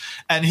Bulworth.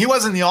 And he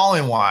wasn't the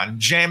only one.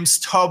 James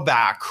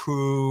Toback,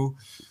 who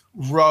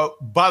wrote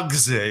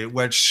Bugsy,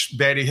 which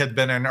Beatty had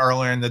been in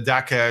earlier in the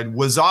decade,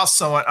 was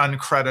also an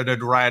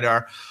uncredited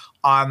writer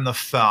on the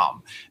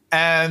film.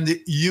 And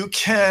you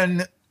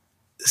can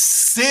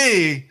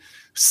see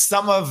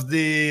some of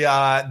the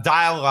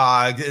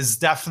dialogue is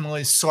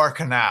definitely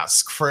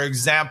Sorkin-esque. For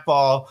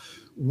example,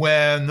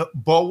 when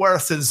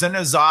Bulworth is in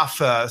his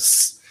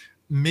office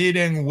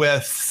meeting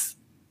with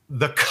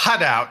the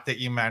cutout that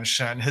you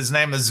mentioned, his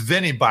name is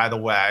Vinny, by the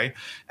way,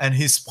 and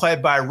he's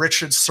played by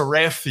Richard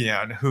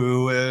Sarafian,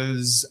 who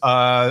is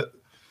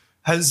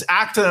has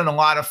acted in a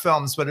lot of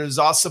films, but has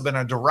also been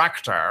a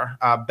director,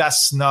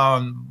 best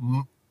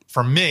known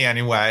for me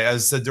anyway,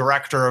 as the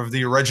director of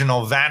the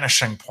original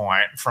Vanishing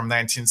Point from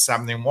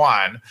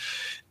 1971.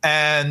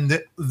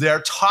 And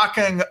they're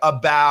talking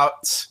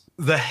about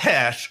the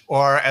hit,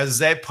 or as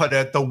they put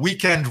it, the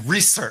weekend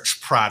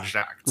research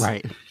project.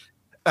 Right.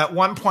 At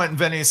one point,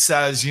 Vinny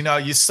says, you know,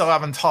 you still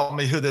haven't told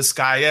me who this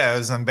guy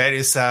is. And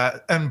Beatty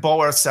said, and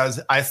Bulworth says,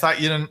 I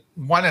thought you didn't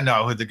want to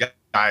know who the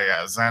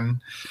guy is.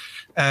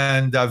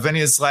 And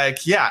Vinny is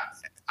like, yeah,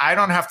 I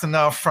don't have to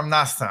know from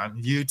nothing.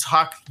 You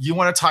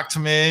want to talk to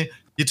me.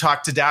 You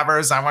talk to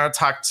Davers. I want to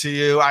talk to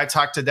you. I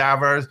talk to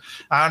Davers.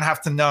 I don't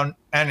have to know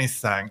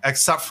anything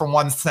except for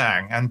one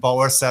thing. And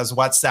Bulworth says,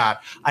 what's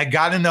that? I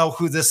got to know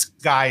who this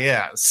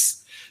guy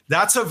is.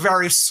 That's a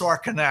very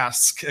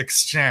Sorkin-esque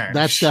exchange.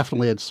 That's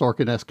definitely a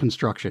Sorkin-esque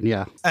construction,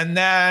 yeah. And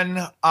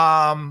then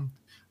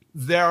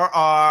there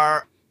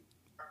are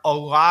a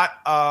lot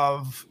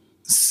of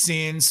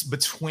scenes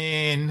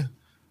between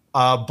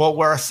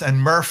Bulworth and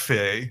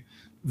Murphy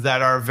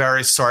that are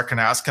very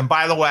Sorkin-esque. And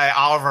by the way,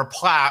 Oliver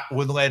Platt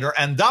would later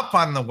end up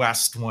on the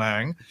West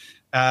Wing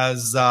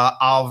as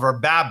Oliver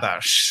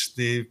Babish,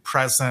 the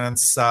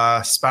president's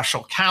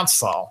special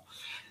counsel.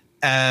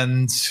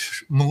 And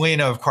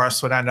Molina, of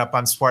course, would end up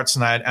on Sports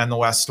Night and the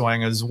West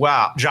Wing as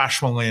well.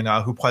 Josh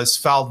Molina, who plays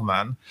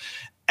Feldman.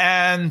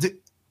 And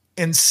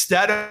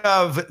instead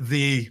of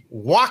the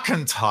walk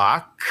and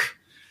talk,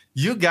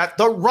 you get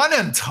the run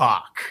and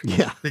talk.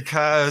 Yeah.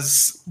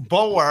 Because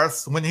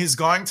Bulworth, when he's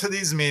going to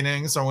these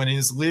meetings or when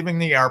he's leaving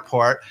the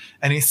airport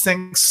and he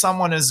thinks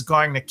someone is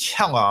going to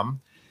kill him,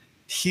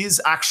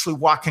 he's actually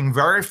walking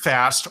very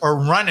fast or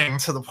running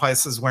to the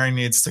places where he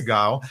needs to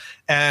go.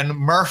 And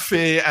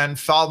Murphy and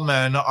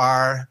Feldman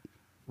are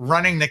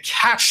running to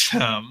catch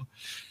him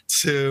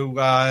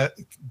to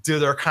do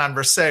their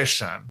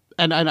conversation.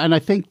 And I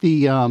think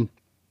the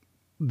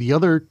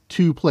other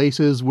two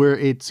places where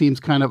it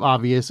seems kind of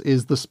obvious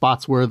is the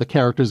spots where the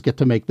characters get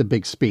to make the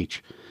big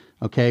speech.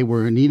 Okay,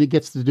 where Nina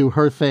gets to do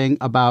her thing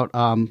about,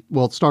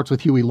 it starts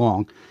with Huey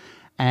Long.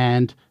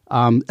 And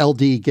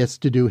LD gets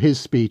to do his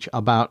speech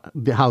about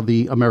how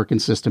the American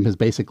system has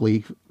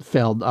basically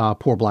failed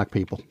poor black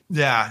people.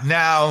 Yeah.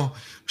 Now,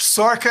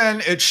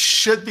 Sorkin, it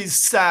should be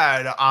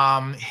said,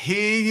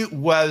 he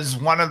was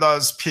one of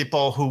those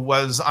people who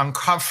was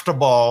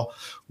uncomfortable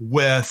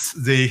with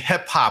the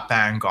hip hop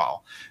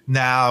angle.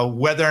 Now,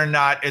 whether or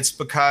not it's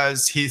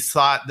because he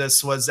thought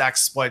this was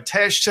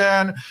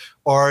exploitation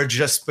or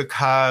just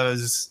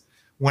because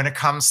when it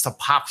comes to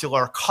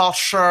popular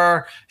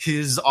culture,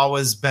 he's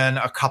always been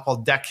a couple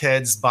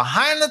decades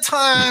behind the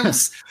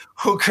times.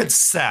 Who could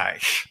say?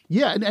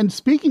 Yeah, and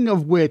speaking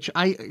of which,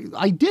 I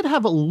did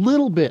have only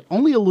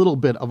a little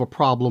bit of a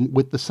problem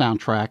with the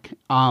soundtrack.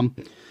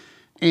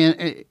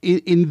 And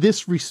in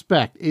this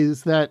respect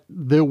is that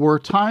there were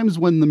times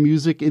when the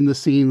music in the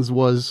scenes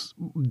was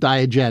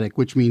diegetic,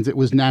 which means it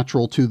was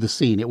natural to the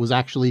scene. It was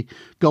actually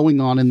going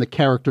on and the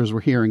characters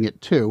were hearing it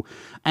too.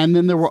 And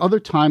then there were other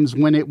times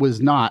when it was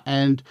not.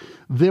 And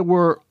there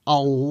were a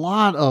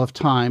lot of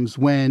times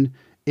when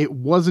it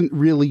wasn't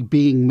really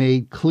being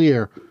made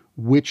clear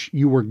which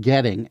you were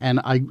getting.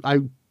 And I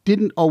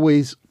didn't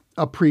always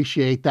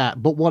appreciate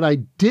that. But what I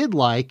did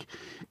like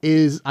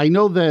is I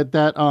know that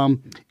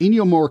Ennio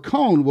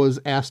Morricone was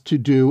asked to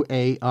do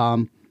a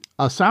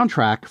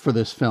soundtrack for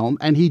this film,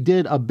 and he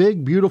did a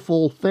big,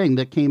 beautiful thing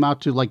that came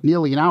out to like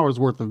nearly an hour's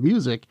worth of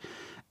music,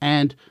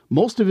 and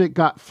most of it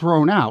got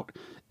thrown out,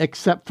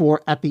 except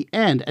for at the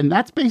end, and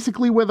that's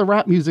basically where the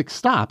rap music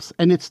stops,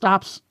 and it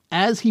stops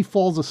as he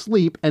falls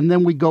asleep, and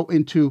then we go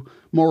into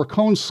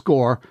Morricone's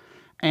score,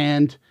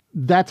 and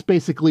that's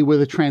basically where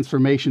the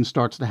transformation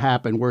starts to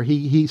happen, where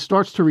he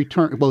starts to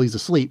return. Well, he's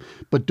asleep,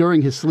 but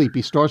during his sleep,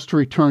 he starts to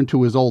return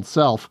to his old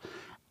self,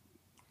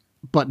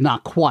 but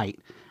not quite.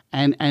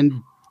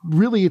 And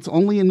really, it's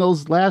only in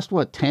those last,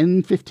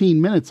 10,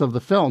 15 minutes of the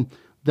film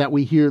that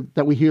we hear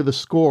the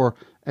score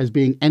as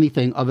being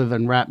anything other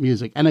than rap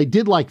music. And I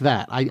did like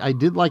that. I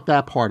did like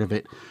that part of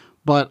it.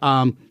 But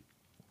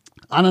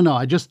I don't know.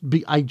 I just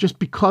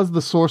because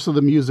the source of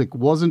the music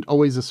wasn't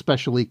always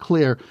especially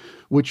clear,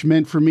 which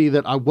meant for me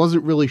that I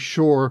wasn't really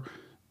sure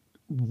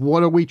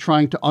what are we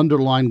trying to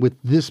underline with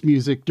this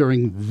music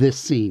during this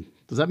scene.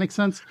 Does that make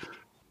sense?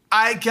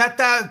 I get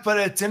that, but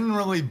it didn't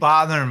really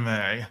bother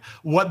me.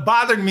 What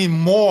bothered me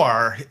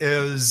more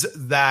is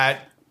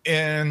that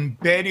in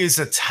Beatty's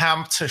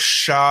attempt to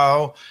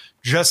show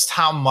just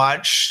how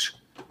much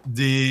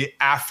the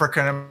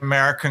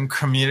African-American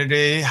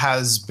community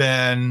has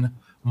been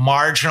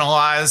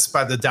marginalized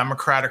by the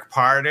Democratic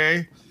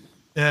Party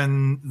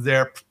in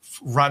their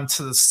run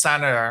to the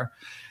center,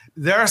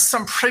 there are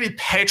some pretty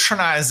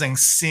patronizing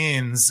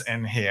scenes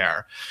in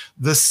here.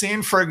 The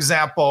scene, for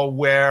example,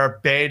 where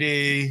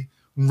Beatty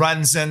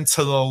runs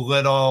into the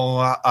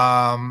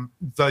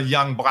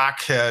young black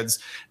kids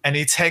and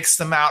he takes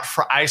them out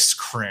for ice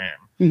cream.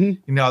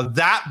 Mm-hmm.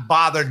 That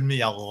bothered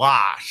me a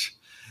lot.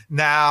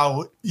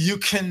 Now, you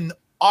can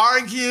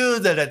argue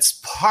that it's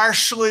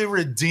partially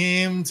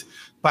redeemed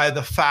by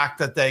the fact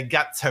that they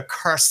get to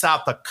curse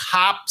out the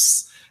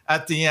cops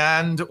at the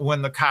end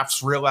when the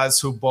cops realize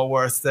who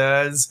Bulworth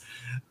is.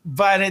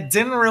 But it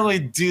didn't really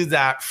do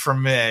that for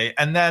me.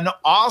 And then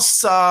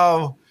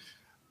also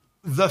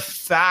the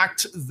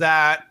fact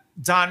that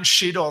Don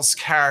Cheadle's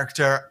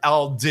character,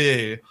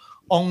 LD,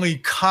 only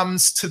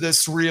comes to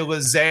this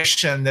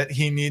realization that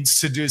he needs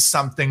to do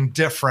something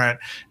different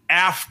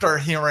after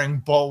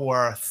hearing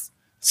Bulworth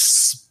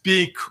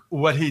speak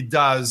what he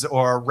does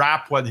or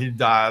rap what he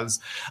does.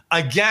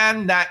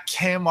 Again, that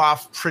came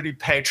off pretty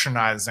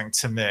patronizing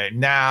to me.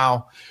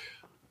 Now,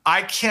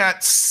 I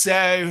can't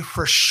say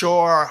for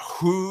sure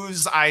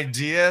whose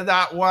idea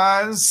that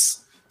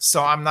was,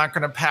 so I'm not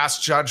going to pass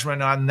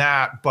judgment on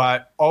that.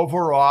 But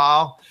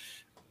overall,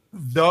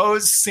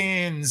 those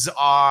scenes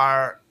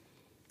are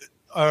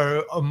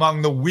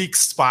among the weak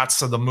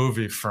spots of the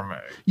movie for me.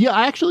 Yeah,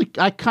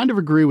 I kind of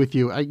agree with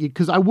you,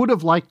 because I would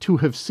have liked to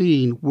have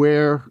seen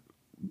where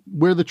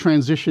the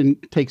transition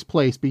takes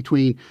place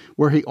between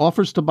where he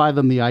offers to buy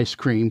them the ice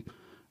cream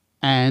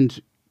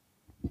and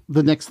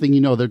the next thing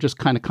you know, they're just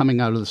kind of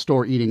coming out of the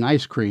store eating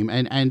ice cream.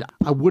 And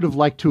I would have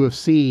liked to have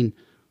seen,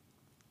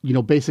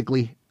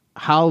 basically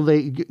how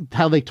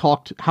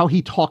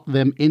he talked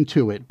them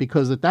into it,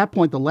 because at that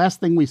point, the last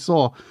thing we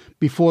saw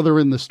before they're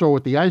in the store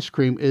with the ice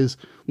cream is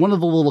one of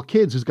the little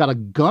kids who's got a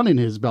gun in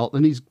his belt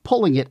and he's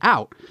pulling it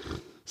out.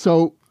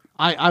 So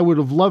I would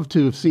have loved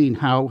to have seen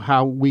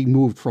how we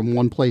moved from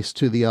one place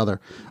to the other.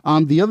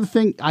 The other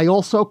thing I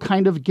also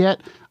kind of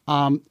get,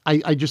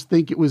 I just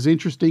think it was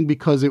interesting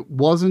because it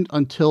wasn't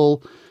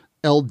until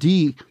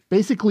LD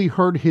basically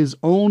heard his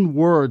own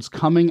words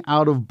coming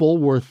out of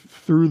Bulworth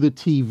through the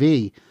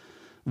TV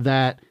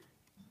that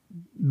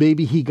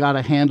maybe he got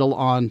a handle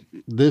on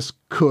this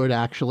could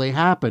actually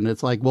happen.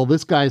 It's like, well,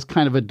 this guy's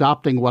kind of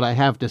adopting what I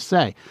have to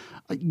say.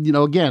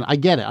 Again, I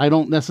get it. I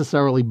don't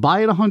necessarily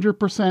buy it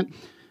 100%.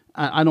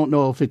 I don't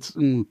know if it's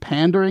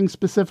pandering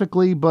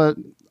specifically, but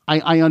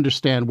I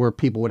understand where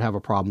people would have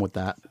a problem with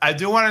that. I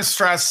do want to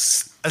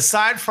stress,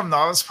 aside from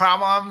those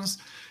problems,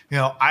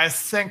 I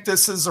think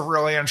this is a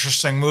really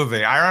interesting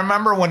movie. I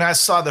remember when I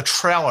saw the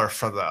trailer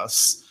for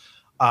this,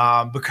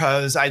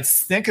 because I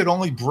think it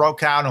only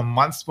broke out a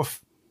month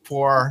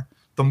before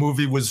the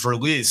movie was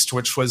released,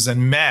 which was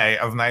in May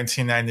of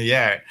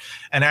 1998.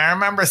 And I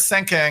remember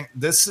thinking,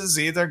 this is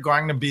either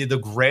going to be the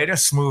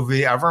greatest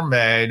movie ever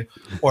made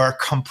or a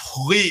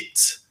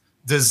complete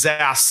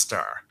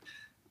disaster.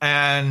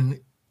 And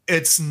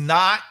it's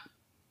not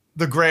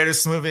the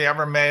greatest movie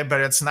ever made, but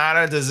it's not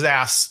a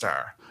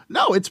disaster.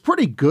 No, it's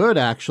pretty good,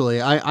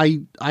 actually. I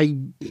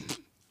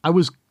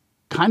was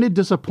kind of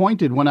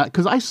disappointed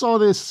because I saw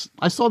this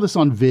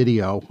on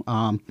video.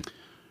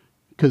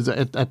 Because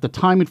at the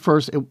time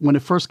when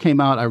it first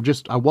came out, I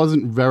just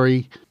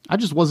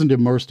wasn't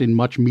immersed in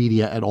much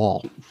media at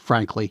all,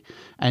 frankly,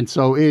 and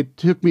so it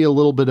took me a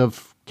little bit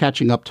of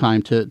catching up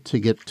time to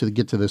get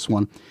to this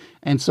one,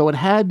 and so it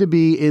had to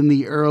be in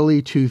the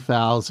early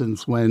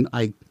 2000s when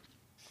I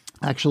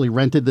actually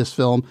rented this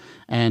film,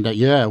 and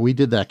yeah, we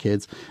did that,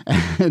 kids,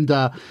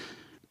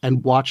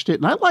 and watched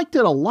it, and I liked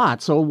it a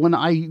lot. So when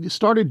I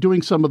started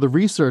doing some of the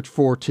research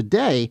for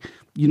today,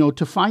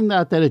 to find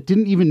out that it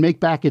didn't even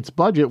make back its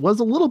budget was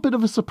a little bit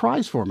of a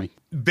surprise for me.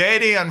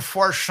 Beatty,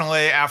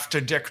 unfortunately,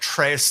 after Dick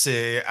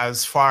Tracy,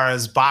 as far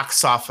as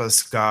box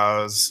office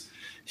goes,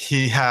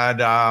 he had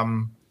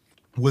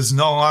was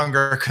no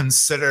longer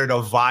considered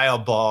a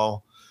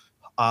viable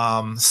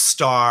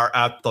star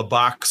at the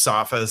box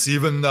office,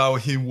 even though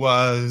he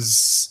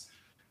was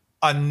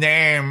a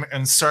name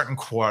in certain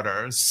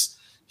quarters.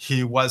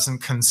 He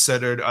wasn't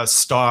considered a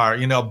star.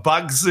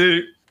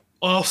 Bugsy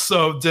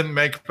also didn't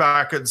make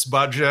back its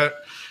budget.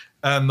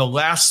 And the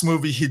last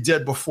movie he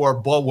did before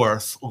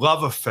Bulworth,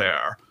 Love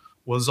Affair,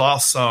 was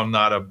also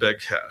not a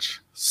big hit.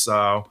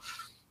 So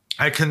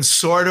I can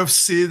sort of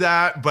see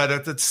that. But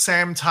at the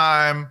same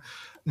time,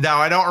 Now,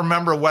 I don't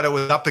remember what it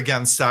was up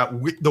against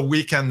the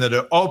weekend that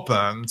it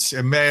opened.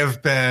 It may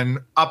have been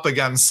up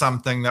against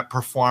something that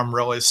performed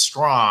really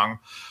strong,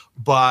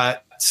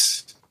 but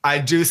I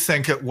do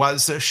think it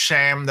was a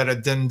shame that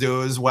it didn't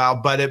do as well,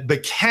 but it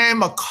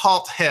became a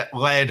cult hit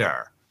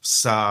later.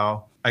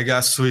 So I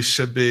guess we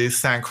should be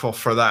thankful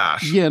for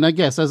that. Yeah, and I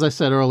guess, as I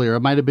said earlier,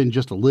 it might have been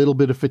just a little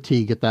bit of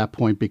fatigue at that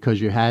point because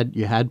you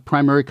had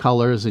Primary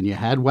Colors and you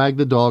had Wag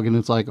the Dog, and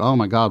it's like, oh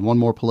my God, one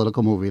more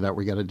political movie that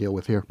we got to deal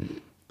with here.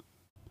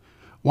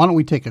 Why don't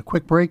we take a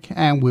quick break,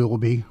 and we will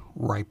be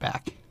right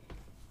back.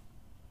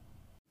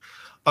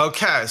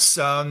 Okay,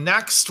 so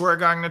next we're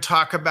going to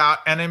talk about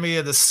Enemy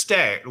of the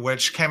State,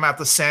 which came out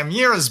the same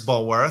year as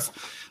Bulworth,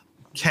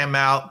 came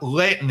out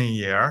late in the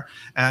year,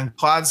 and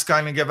Claude's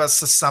going to give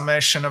us a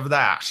summation of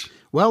that.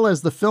 Well,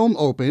 as the film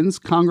opens,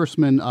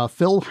 Congressman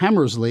Phil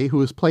Hammersley, who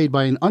is played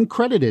by an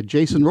uncredited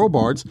Jason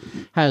Robards,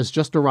 has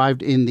just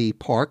arrived in the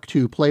park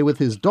to play with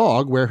his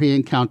dog, where he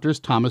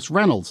encounters Thomas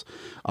Reynolds.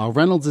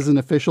 Reynolds is an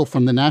official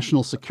from the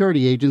National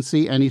Security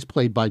Agency, and he's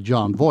played by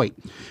Jon Voight.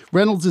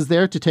 Reynolds is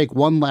there to take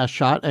one last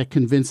shot at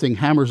convincing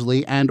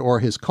Hammersley and or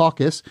his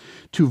caucus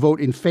to vote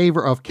in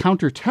favor of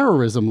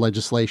counterterrorism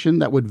legislation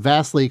that would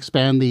vastly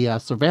expand the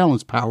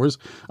surveillance powers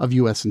of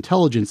U.S.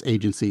 intelligence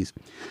agencies.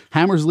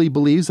 Hammersley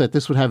believes that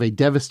this would have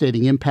a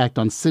devastating impact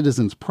on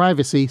citizens'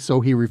 privacy, so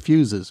he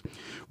refuses.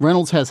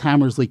 Reynolds has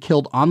Hammersley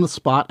killed on the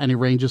spot and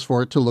arranges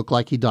for it to look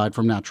like he died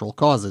from natural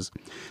causes.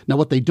 Now,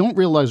 what they don't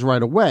realize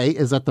right away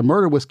is that the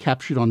murder was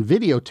captured on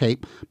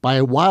videotape by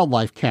a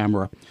wildlife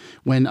camera.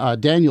 When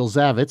Daniel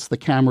Zavitz, the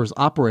camera's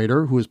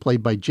operator, who is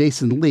played by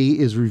Jason Lee,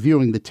 is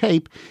reviewing the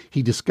tape,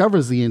 he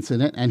discovers the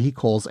incident and he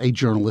calls a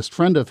journalist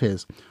friend of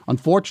his.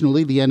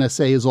 Unfortunately, the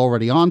NSA is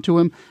already on to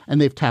him,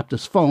 and they've tapped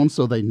his phone,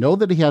 so they know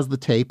that he has the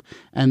tape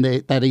and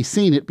that he's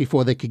seen it before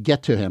they could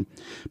get to him.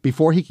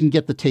 Before he can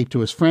get the tape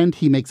to his friend,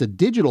 he makes a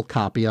digital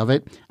copy of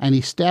it and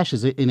he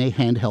stashes it in a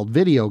handheld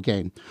video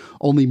game.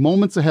 Only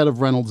moments ahead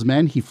of Reynolds'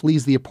 men, he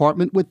flees the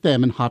apartment with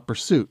them in hot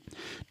pursuit.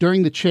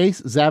 During the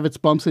chase,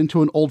 Zavitz bumps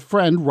into an old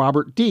friend,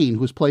 Robert Dean,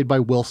 who's played by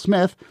Will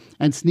Smith,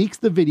 and sneaks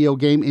the video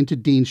game into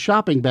Dean's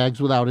shopping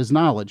bags without his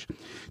knowledge.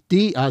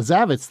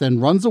 Zavitz then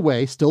runs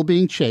away, still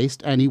being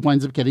chased, and he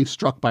winds up getting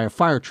struck by a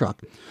fire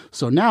truck.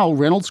 So now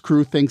Reynolds'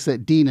 crew thinks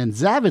that Dean and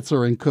Zavitz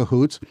are in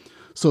cahoots,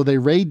 so they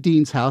raid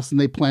Dean's house and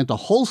they plant a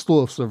whole slew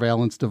of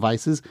surveillance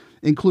devices,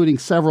 including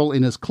several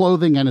in his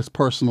clothing and his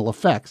personal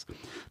effects.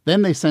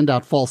 Then they send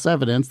out false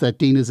evidence that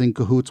Dean is in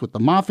cahoots with the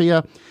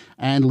mafia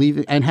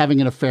and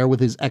having an affair with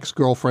his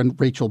ex-girlfriend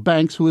Rachel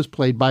Banks, who is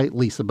played by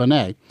Lisa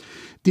Bonet.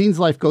 Dean's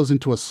life goes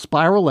into a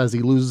spiral as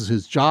he loses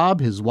his job,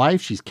 his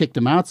wife, she's kicked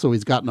him out, so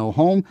he's got no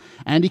home,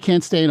 and he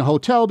can't stay in a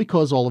hotel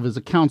because all of his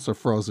accounts are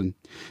frozen.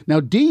 Now,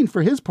 Dean,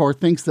 for his part,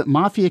 thinks that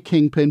mafia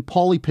kingpin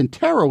Paulie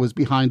Pintero is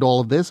behind all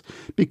of this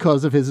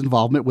because of his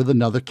involvement with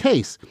another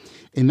case.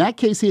 In that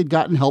case, he had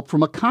gotten help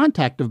from a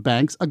contact of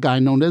Banks, a guy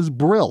known as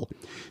Brill.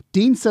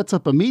 Dean sets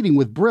up a meeting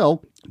with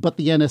Brill, but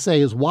the NSA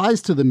is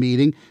wise to the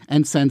meeting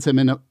and sends him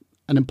an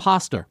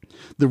imposter.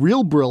 The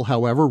real Brill,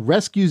 however,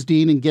 rescues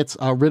Dean and gets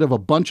rid of a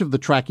bunch of the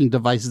tracking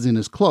devices in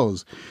his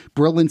clothes.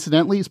 Brill,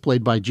 incidentally, is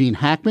played by Gene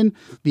Hackman.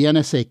 The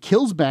NSA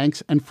kills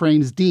Banks and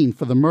frames Dean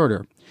for the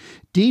murder.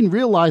 Dean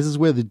realizes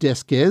where the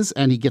disc is,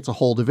 and he gets a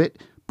hold of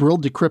it. Brill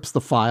decrypts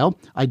the file,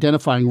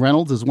 identifying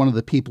Reynolds as one of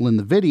the people in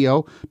the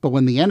video, but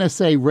when the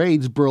NSA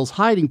raids Brill's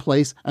hiding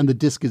place and the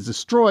disc is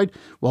destroyed,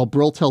 well,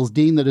 Brill tells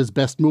Dean that his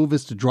best move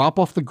is to drop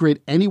off the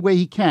grid any way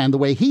he can, the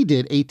way he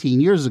did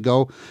 18 years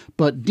ago,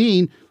 but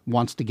Dean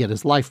wants to get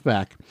his life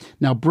back.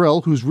 Now,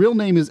 Brill, whose real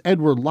name is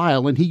Edward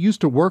Lyle, and he used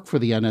to work for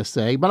the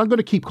NSA, but I'm going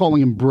to keep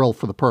calling him Brill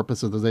for the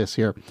purpose of this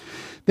here.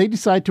 They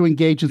decide to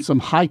engage in some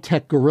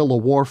high-tech guerrilla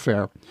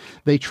warfare.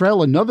 They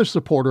trail another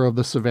supporter of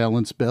the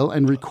surveillance bill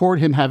and record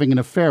him having an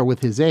affair with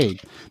his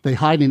aide. They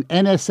hide an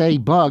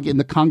NSA bug in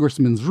the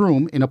congressman's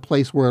room in a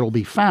place where it'll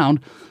be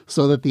found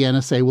so that the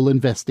NSA will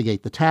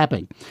investigate the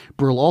tapping.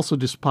 Brill also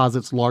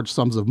deposits large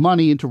sums of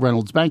money into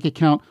Reynolds' bank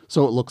account,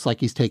 so it looks like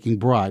he's taking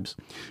bribes.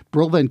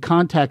 Brill then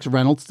contacts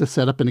Reynolds to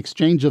set up an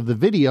exchange of the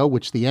video,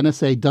 which the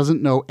NSA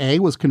doesn't know A,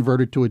 was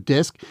converted to a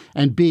disc,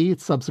 and B,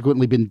 it's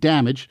subsequently been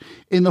damaged,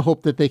 in the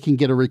hope that they can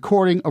get a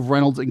recording of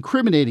Reynolds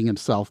incriminating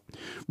himself.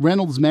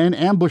 Reynolds' men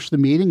ambush the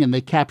meeting and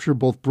they capture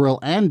both Brill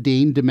and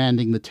Dean,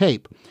 demanding the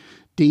tape.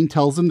 Dean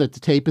tells them that the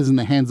tape is in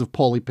the hands of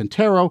Paulie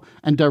Pintero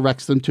and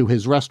directs them to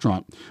his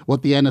restaurant.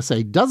 What the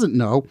NSA doesn't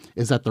know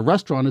is that the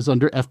restaurant is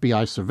under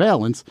FBI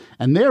surveillance,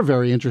 and they're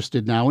very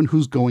interested now in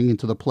who's going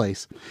into the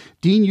place.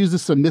 Dean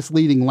uses some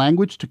misleading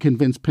language to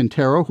convince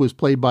Pintero, who is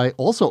played by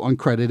also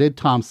uncredited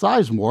Tom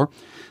Sizemore,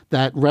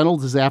 that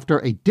Reynolds is after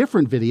a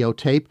different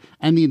videotape,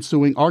 and the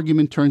ensuing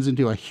argument turns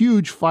into a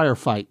huge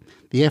firefight.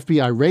 The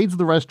FBI raids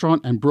the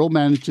restaurant and Brill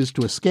manages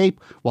to escape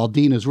while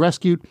Dean is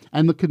rescued,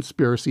 and the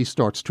conspiracy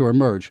starts to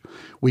emerge.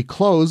 We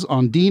close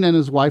on Dean and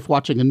his wife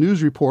watching a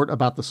news report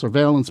about the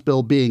surveillance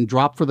bill being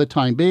dropped for the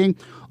time being,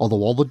 although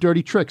all the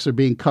dirty tricks are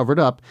being covered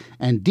up,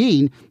 and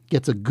Dean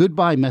gets a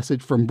goodbye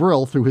message from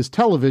Brill through his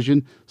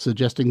television,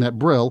 suggesting that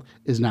Brill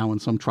is now in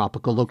some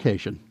tropical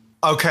location.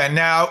 Okay,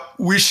 now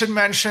we should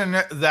mention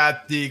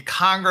that the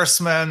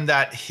congressman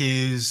that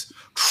he's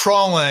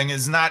trolling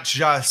is not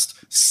just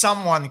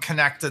someone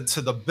connected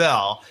to the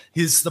bill.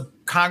 He's the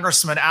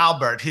Congressman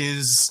Albert.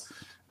 He's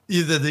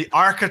either the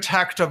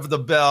architect of the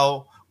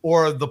bill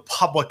or the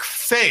public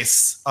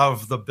face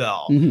of the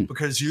bill,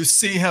 because you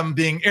see him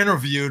being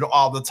interviewed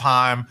all the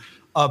time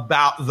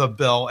about the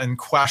bill in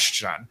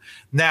question.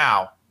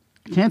 Now,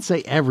 can't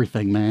say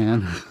everything,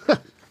 man.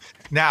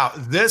 Now,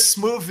 this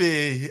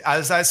movie,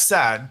 as I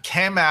said,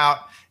 came out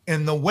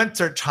in the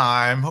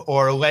wintertime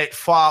or late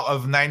fall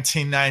of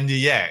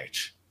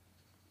 1998.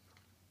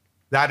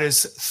 That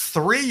is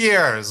 3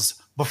 years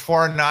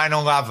before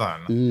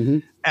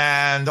 9/11.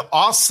 And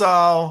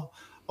also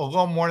a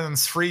little more than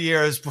 3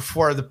 years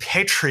before the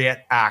Patriot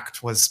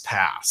Act was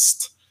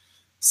passed.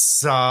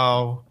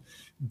 So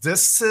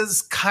this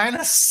is kind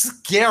of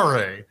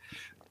scary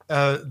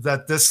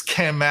that this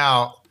came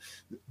out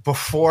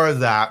before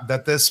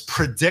that this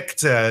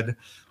predicted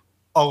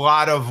a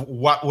lot of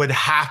what would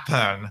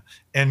happen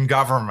in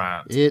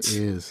government. It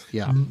is,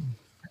 yeah.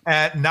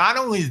 And not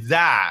only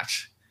that,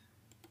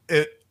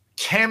 it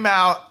came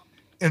out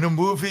in a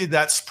movie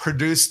that's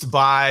produced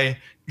by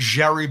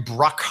Jerry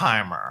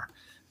Bruckheimer.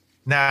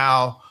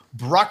 Now,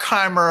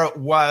 Bruckheimer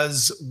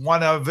was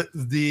one of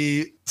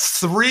the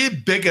 3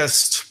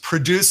 biggest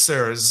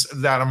producers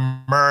that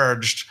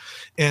emerged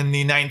in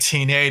the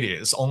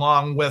 1980s,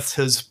 along with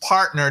his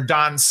partner,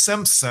 Don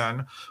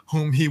Simpson,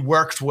 whom he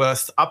worked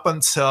with up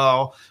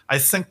until, I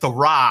think, The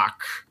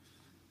Rock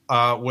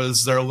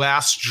was their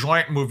last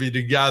joint movie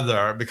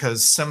together,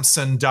 because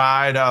Simpson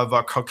died of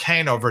a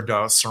cocaine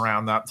overdose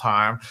around that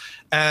time.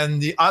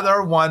 And the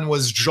other one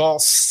was Joel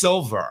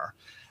Silver.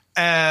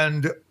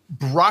 And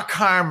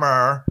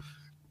Bruckheimer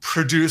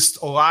produced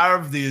a lot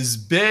of these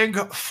big,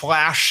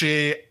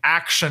 flashy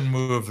action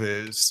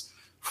movies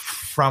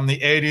from the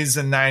 80s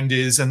and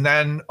 90s. And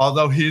then,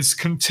 although he's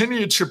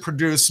continued to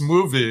produce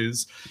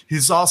movies,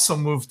 he's also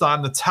moved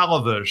on to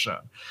television.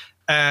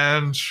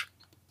 And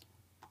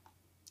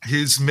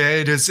he's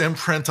made his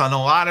imprint on a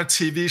lot of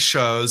TV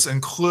shows,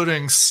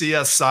 including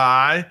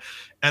CSI,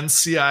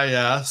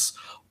 NCIS,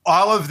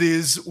 all of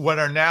these, what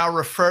are now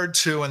referred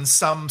to in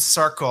some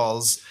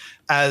circles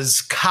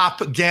as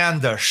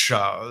copaganda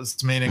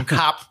shows, meaning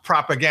cop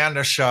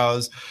propaganda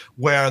shows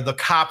where the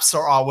cops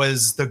are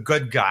always the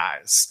good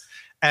guys.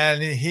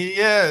 And he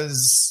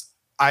is,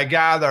 I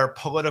gather,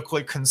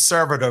 politically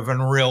conservative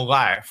in real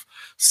life.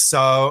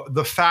 So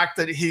the fact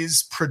that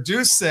he's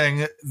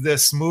producing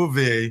this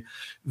movie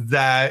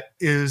that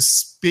is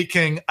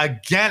speaking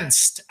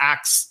against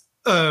acts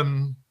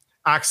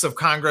of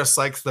Congress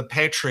like the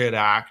Patriot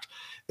Act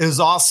is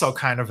also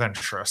kind of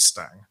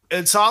interesting.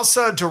 It's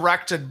also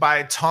directed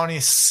by Tony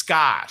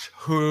Scott,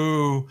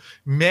 who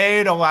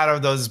made a lot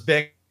of those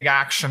big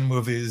action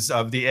movies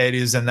of the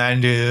 80s and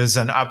 90s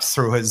and up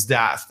through his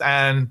death.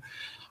 And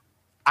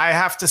I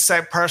have to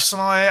say,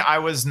 personally, I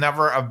was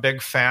never a big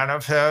fan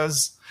of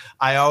his.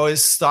 I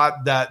always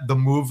thought that the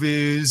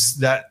movies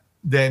that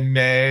they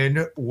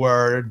made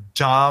were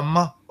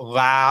dumb,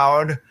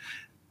 loud,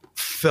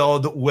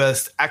 filled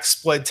with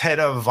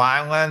exploitative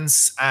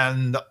violence,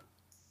 and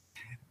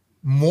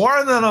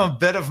more than a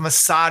bit of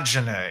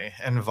misogyny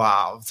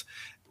involved.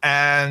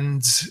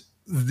 And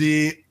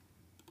the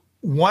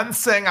one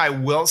thing I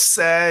will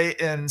say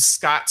in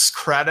Scott's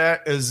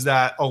credit is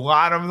that a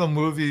lot of the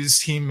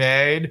movies he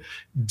made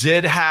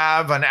did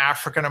have an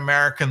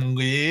African-American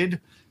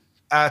lead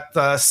at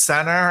the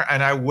center,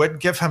 and I would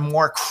give him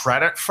more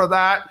credit for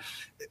that,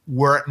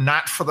 were it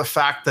not for the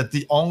fact that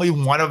the only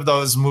one of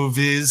those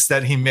movies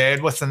that he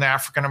made with an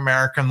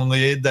African-American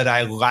lead that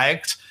I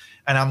liked,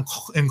 and I'm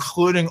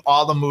including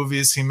all the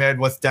movies he made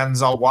with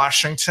Denzel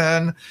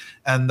Washington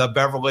and the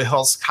Beverly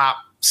Hills Cop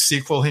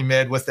sequel he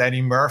made with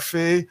Eddie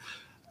Murphy.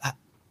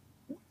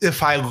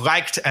 If I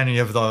liked any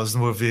of those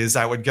movies,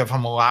 I would give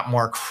him a lot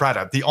more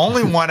credit. The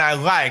only one I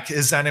like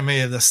is Enemy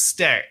of the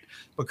State,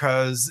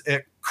 because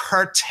it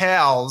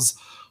curtails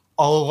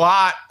a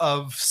lot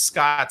of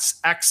Scott's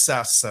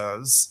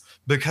excesses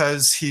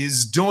because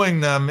he's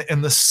doing them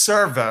in the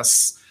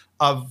service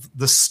of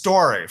the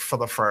story for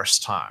the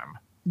first time.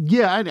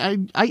 Yeah,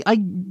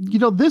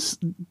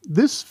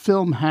 this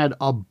film had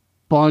a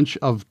bunch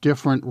of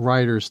different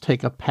writers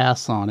take a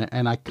pass on it,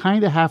 and I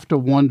kind of have to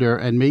wonder,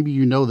 and maybe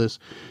you know this,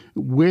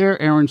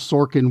 where Aaron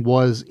Sorkin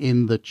was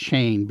in the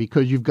chain,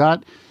 because you've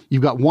got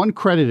one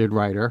credited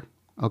writer,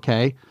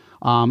 okay,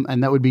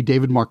 and that would be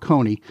David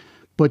Marconi,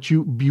 but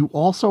you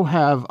also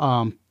have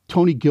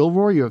Tony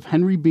Gilroy, you have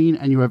Henry Bean,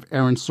 and you have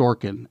Aaron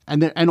Sorkin,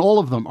 and all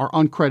of them are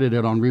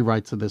uncredited on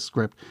rewrites of this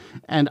script,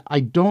 and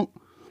I don't.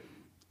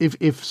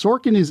 If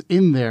Sorkin is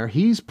in there,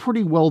 he's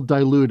pretty well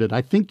diluted.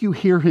 I think you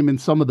hear him in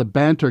some of the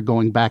banter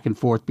going back and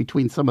forth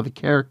between some of the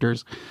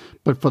characters,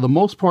 but for the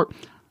most part,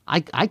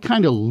 I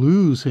kind of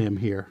lose him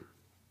here.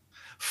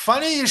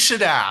 Funny you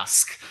should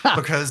ask,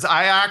 because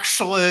I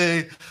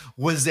actually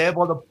was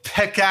able to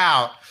pick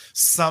out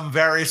some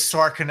very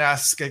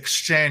Sorkin-esque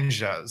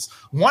exchanges.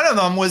 One of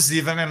them was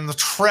even in the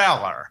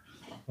trailer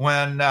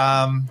when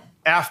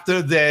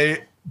after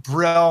they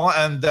Brill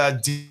and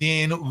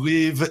Dean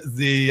leave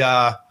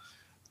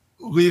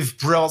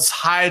Brill's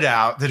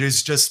hideout that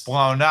is just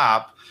blown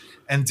up.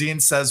 And Dean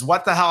says,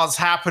 "What the hell is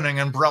happening?"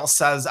 And Brill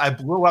says, "I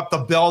blew up the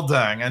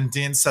building." And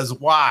Dean says,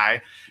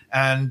 "Why?"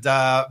 And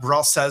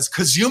Brill says,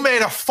 "Because you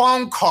made a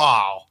phone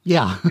call."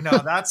 Yeah.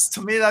 That's,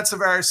 to me, that's a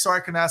very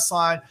Sorkin-esque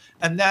line.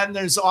 And then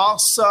there's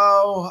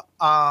also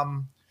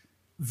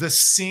the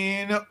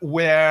scene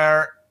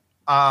where,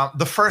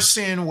 the first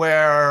scene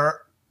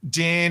where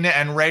Dean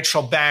and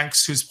Rachel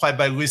Banks, who's played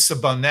by Lisa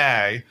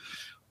Bonet,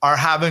 are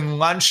having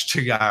lunch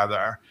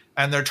together.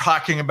 And they're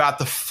talking about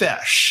the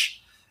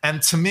fish.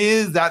 And to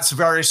me, that's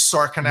very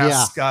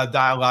Sorkin-esque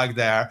dialogue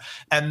there.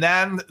 And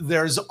then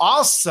there's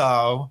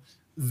also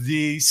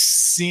the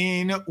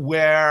scene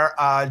where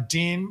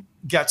Dean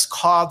gets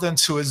called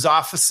into his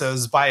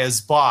offices by his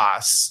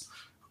boss,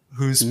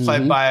 who's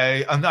played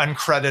by an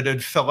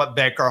uncredited Philip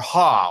Baker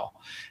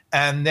Hall.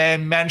 And they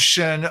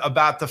mention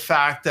about the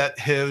fact that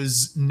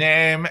his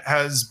name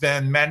has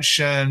been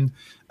mentioned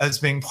as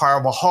being part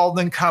of a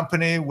holding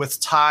company with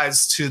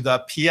ties to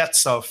the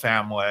Piezzo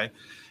family.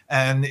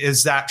 And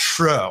is that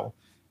true?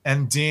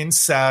 And Dean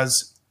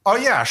says, "Oh,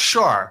 yeah,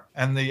 sure."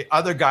 And the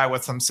other guy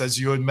with him says,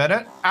 "You admit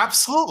it?"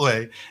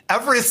 "Absolutely.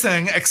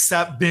 Everything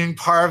except being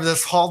part of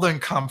this holding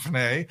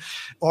company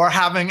or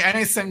having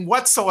anything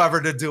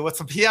whatsoever to do with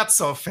the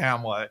Piezzo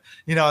family."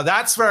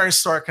 That's very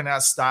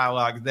Sorkin-esque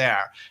dialogue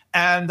there.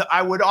 And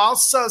I would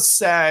also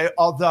say,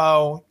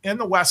 although in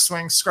the West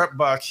Wing script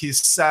book, he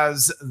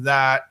says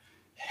that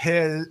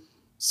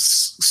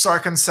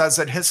Sorkin says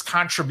that his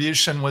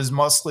contribution was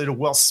mostly to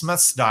Will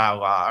Smith's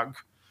dialogue,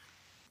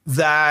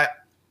 that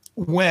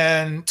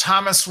when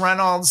Thomas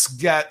Reynolds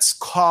gets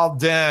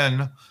called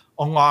in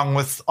along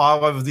with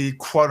all of the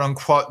quote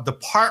unquote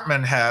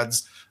department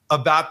heads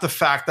about the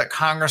fact that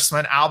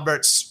Congressman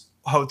Albert's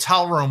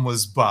hotel room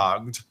was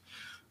bugged,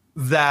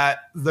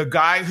 that the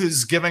guy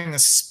who's giving a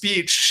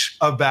speech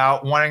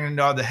about wanting to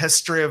know the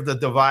history of the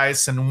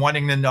device and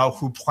wanting to know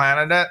who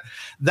planted it,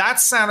 that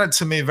sounded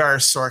to me very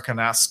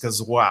Sorkin-esque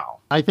as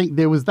well. I think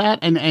there was that,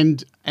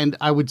 and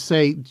I would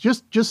say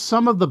just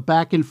some of the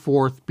back and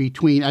forth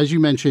between, as you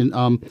mentioned,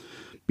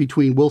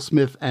 between Will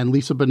Smith and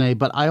Lisa Bonet.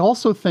 But I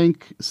also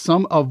think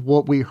some of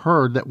what we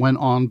heard that went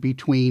on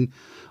between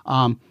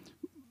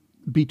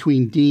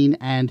Dean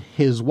and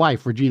his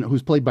wife, Regina,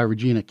 who's played by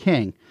Regina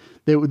King.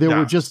 There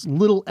were just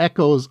little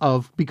echoes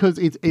of, because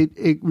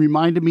it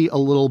reminded me a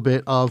little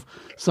bit of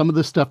some of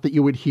the stuff that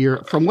you would hear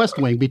from West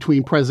Wing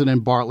between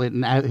President Bartlett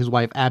and his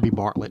wife, Abby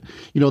Bartlett.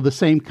 The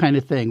same kind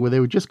of thing where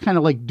they would just kind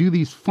of like do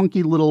these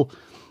funky little,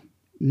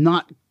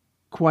 not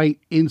quite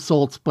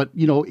insults, but,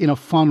 in a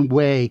fun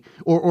way,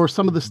 or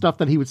some of the stuff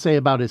that he would say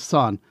about his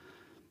son.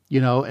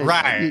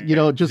 Right.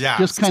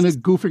 Just kind of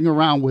goofing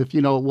around with,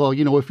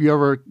 if you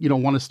ever,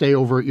 want to stay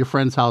over at your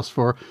friend's house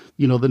for,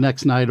 the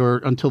next night or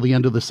until the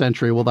end of the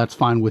century, well, that's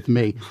fine with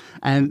me.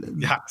 And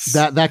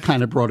that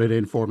kind of brought it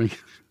in for me.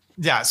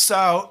 Yeah.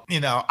 So,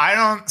 I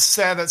don't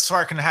say that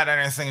Sorkin had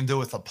anything to do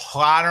with the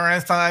plot or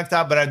anything like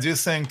that, but I do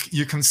think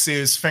you can see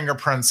his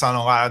fingerprints on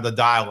a lot of the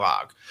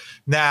dialogue.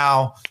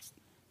 Now,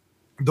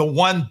 the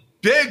one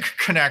big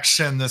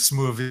connection this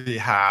movie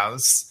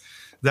has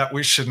that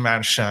we should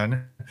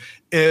mention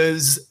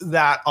is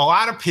that a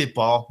lot of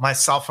people,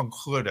 myself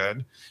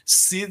included,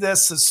 see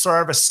this as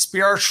sort of a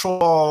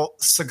spiritual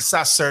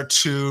successor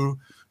to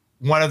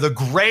one of the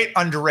great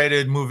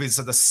underrated movies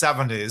of the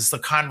 70s, The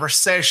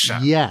Conversation.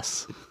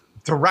 Yes.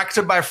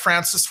 Directed by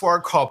Francis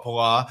Ford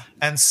Coppola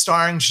and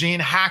starring Gene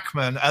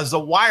Hackman as a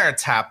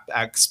wiretap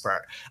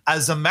expert.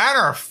 As a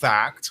matter of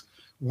fact,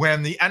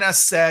 when the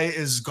NSA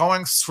is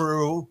going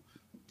through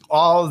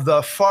all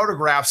the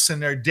photographs in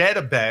their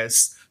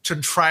database to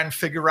try and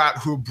figure out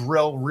who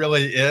Brill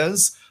really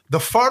is, the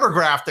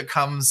photograph that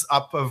comes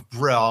up of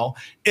Brill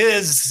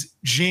is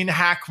Gene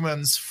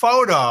Hackman's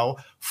photo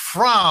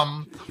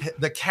from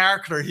the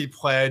character he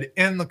played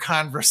in The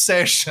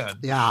Conversation.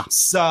 Yeah.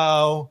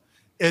 So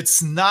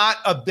it's not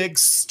a big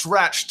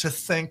stretch to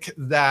think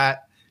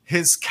that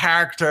his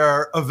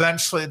character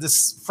eventually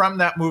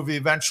decided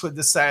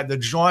to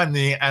join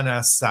the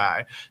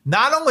NSA.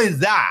 Not only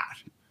that,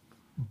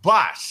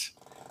 but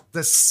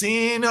the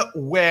scene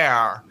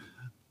where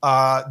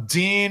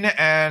Dean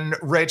and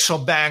Rachel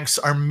Banks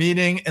are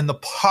meeting in the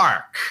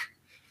park,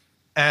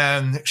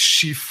 and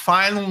she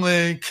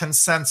finally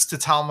consents to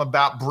tell him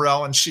about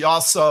Brill, and she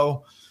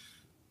also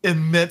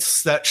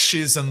admits that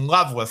she's in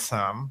love with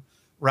him,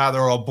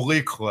 rather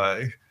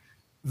obliquely.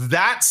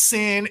 That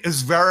scene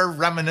is very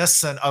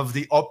reminiscent of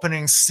the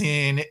opening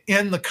scene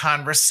in The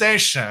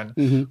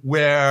Conversation,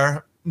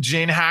 where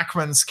Gene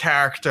Hackman's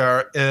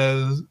character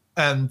is,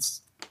 and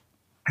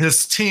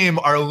his team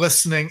are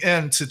listening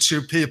in to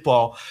two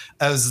people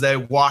as they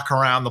walk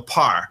around the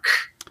park.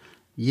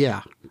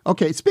 Yeah.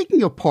 Okay.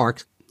 Speaking of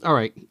parks, all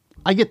right,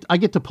 I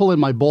get to pull in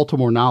my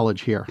Baltimore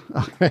knowledge here.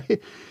 Okay.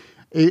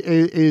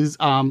 is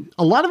a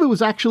lot of it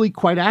was actually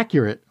quite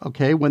accurate.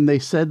 Okay, when they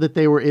said that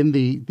they were in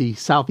the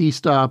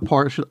southeast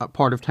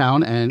part of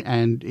town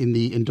and in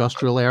the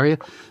industrial area,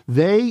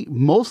 they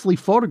mostly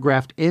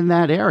photographed in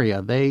that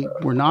area. They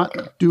were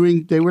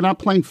not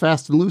playing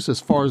fast and loose as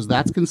far as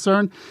that's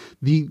concerned.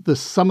 The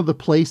some of the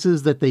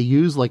places that they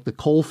use, like the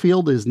coal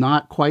field, is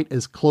not quite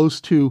as close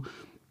to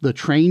the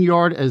train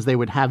yard as they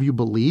would have you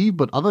believe.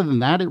 But other than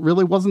that, it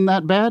really wasn't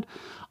that bad.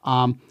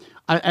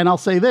 And I'll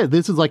say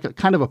this is like a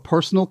kind of a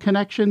personal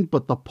connection,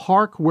 but the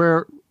park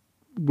where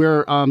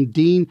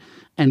Dean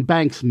and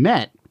Banks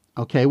met,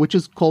 okay, which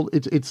is called,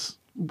 it's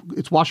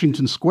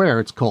Washington Square,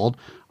 it's called,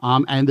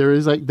 and there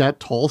is like that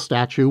tall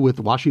statue with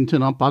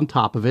Washington up on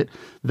top of it.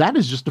 That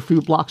is just a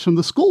few blocks from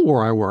the school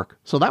where I work.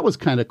 So that was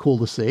kind of cool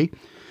to see.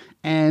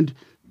 And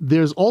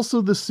there's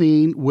also the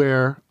scene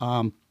where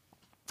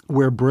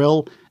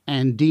Brill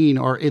and Dean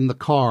are in the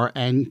car,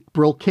 and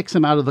Brill kicks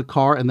him out of the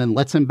car and then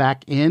lets him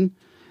back in.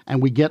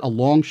 And we get a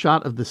long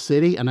shot of the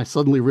city, and I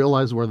suddenly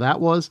realized where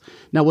that was.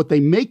 Now, what they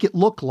make it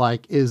look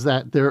like is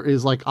that there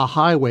is like a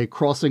highway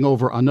crossing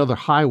over another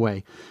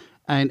highway,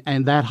 and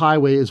that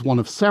highway is one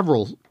of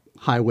several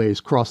highways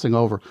crossing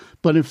over.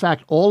 But in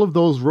fact, all of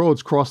those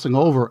roads crossing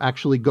over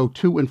actually go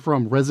to and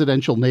from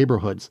residential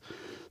neighborhoods.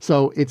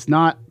 So it's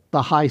not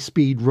the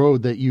high-speed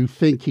road that you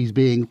think he's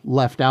being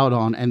left out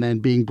on and then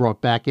being brought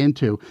back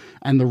into.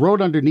 And the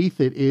road underneath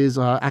it is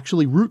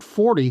actually Route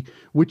 40,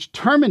 which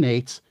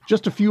terminates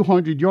just a few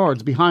hundred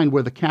yards behind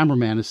where the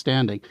cameraman is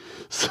standing.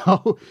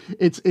 So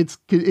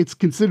it's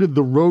considered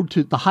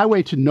the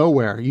highway to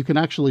nowhere. You can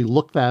actually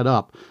look that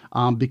up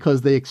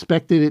because they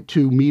expected it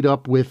to meet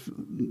up with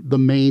the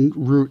main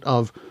route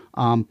of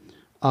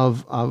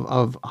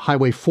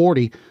Highway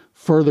 40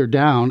 further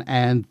down,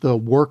 and the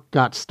work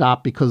got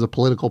stopped because of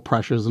political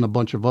pressures and a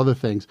bunch of other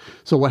things.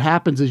 So what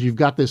happens is you've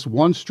got this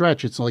one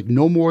stretch, it's like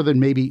no more than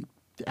maybe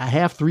a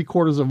half,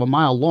 3/4 of a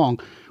mile long,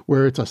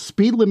 where it's a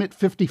speed limit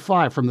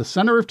 55 from the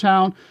center of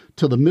town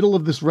to the middle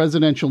of this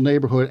residential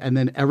neighborhood, and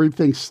then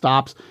everything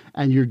stops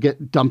and you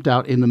get dumped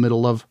out in the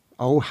middle of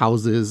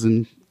houses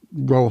and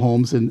row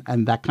homes and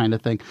that kind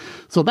of thing.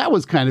 So that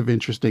was kind of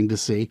interesting to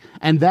see.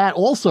 And that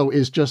also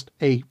is just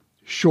a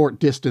short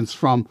distance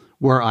from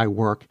where I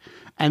work.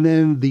 And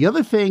then the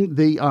other thing,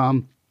 the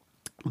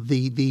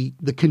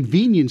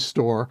convenience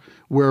store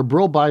where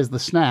Brill buys the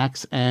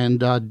snacks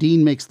and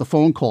Dean makes the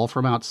phone call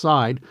from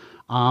outside.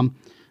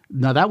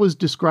 Now that was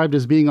described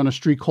as being on a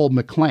street called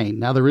McLean.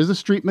 Now there is a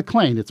street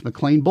McLean. It's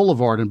McLean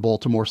Boulevard in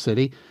Baltimore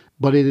City,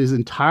 but it is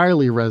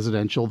entirely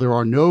residential. There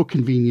are no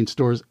convenience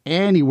stores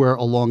anywhere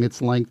along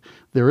its length.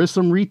 There is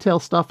some retail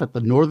stuff at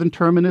the northern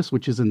terminus,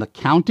 which is in the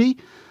county.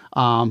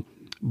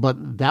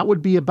 But that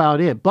would be about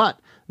it. But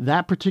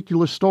that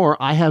particular store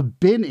I have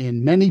been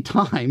in many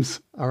times,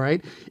 all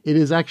right? It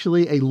is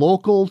actually a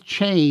local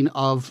chain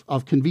of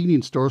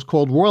convenience stores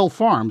called Royal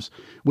Farms,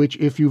 which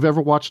if you've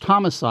ever watched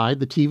Homicide,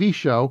 the TV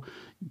show,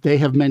 they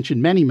have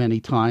mentioned many, many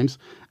times.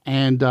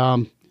 And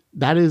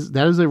that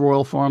is a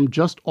Royal Farm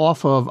just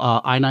off of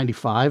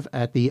I-95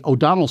 at the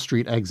O'Donnell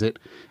Street exit.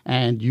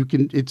 And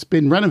it's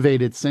been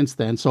renovated since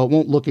then, so it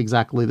won't look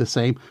exactly the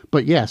same.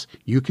 But yes,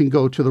 you can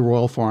go to the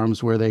Royal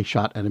Farms where they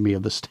shot Enemy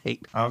of the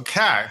State.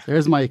 Okay.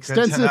 There's my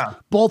extensive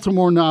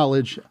Baltimore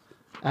knowledge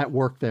at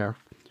work there.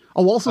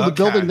 Oh, also the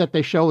building that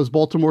they show as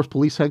Baltimore's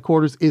police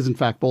headquarters is in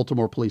fact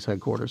Baltimore Police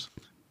Headquarters.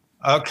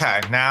 Okay,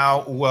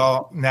 now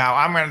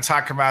I'm going to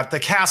talk about the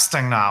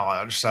casting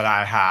knowledge that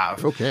I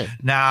have. Okay.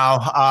 Now,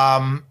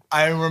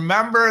 I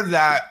remember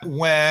that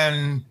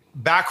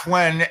back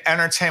when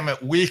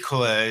Entertainment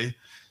Weekly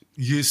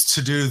used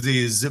to do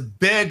these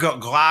big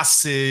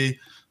glossy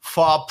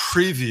fall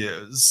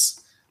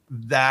previews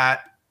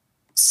that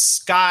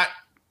Scott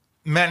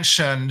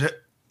mentioned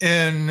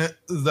in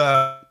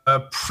the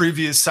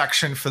preview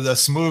section for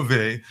this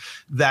movie,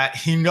 that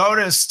he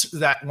noticed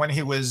that when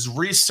he was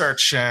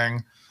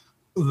researching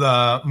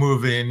the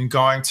movie and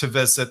going to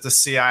visit the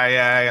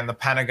CIA and the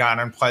Pentagon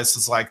and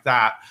places like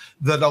that,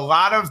 that a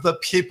lot of the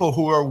people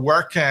who were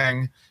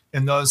working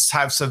in those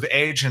types of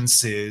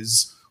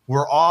agencies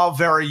were all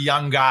very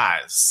young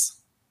guys.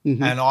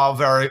 Mm-hmm. and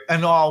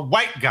all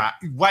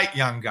white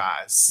young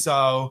guys.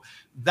 So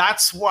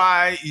that's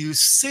why you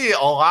see a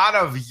lot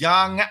of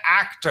young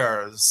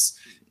actors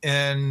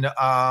in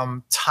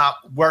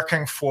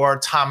working for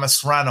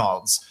Thomas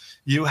Reynolds.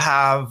 You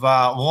have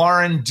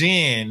Lauren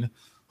Dean,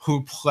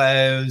 who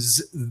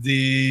plays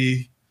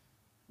the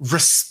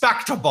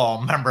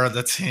respectable member of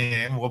the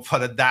team, we'll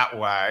put it that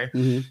way.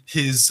 Mm-hmm.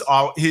 He's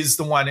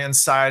the one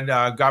inside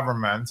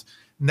government.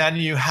 And then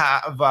you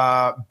have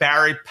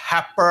Barry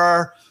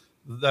Pepper,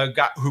 the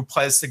guy who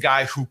plays the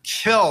guy who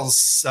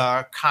kills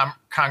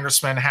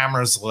Congressman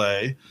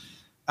Hammersley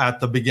at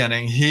the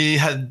beginning. He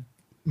had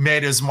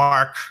made his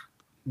mark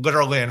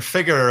literally and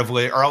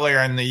figuratively earlier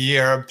in the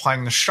year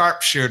playing the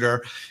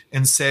sharpshooter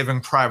in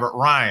Saving Private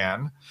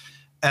Ryan.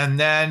 And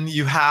then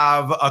you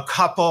have a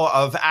couple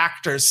of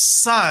actors'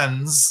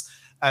 sons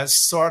as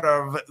sort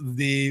of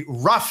the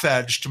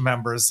rough-edged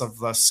members of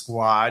the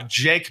squad,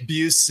 Jake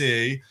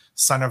Busey,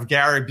 son of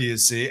Gary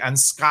Busey, and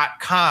Scott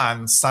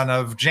Kahn, son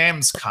of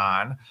James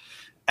Kahn.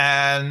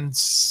 And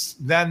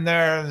then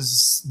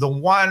there's the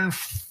one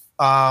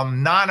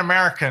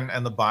non-American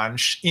in the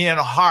bunch, Ian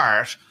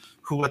Hart,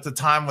 who at the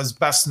time was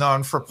best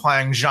known for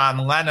playing John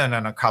Lennon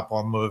in a couple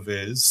of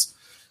movies,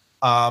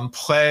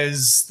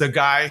 plays the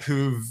guy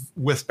who,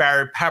 with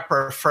Barry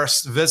Pepper,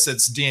 first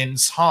visits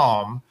Dean's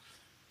home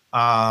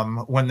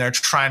when they're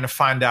trying to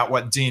find out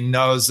what Dean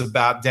knows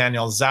about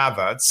Daniel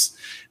Zavitz.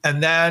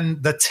 And then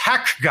the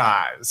tech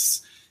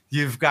guys.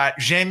 You've got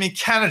Jamie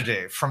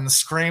Kennedy from the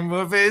Scream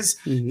movies.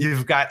 Mm-hmm.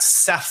 You've got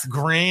Seth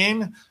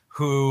Green,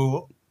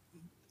 who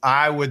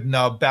I would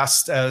know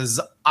best as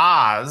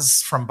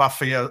Oz from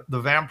Buffy the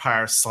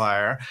Vampire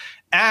Slayer,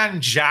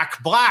 and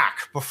Jack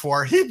Black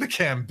before he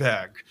became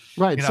big.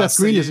 Right, Seth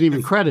Green isn't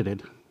even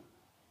credited.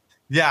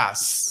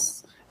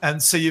 Yes.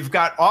 And so you've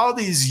got all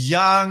these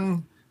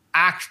young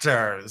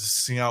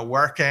actors,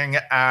 working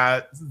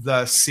at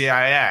the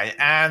CIA.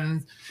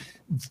 And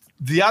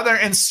the other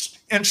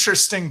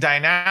interesting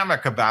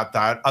dynamic about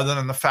that, other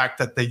than the fact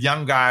that the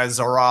young guys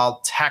are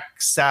all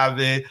tech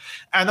savvy,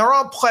 and they're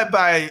all played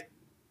by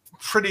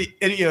pretty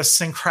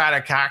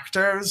idiosyncratic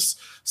actors,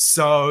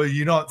 so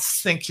you don't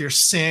think you're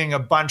seeing a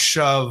bunch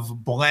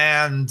of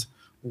bland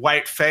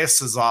white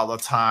faces all the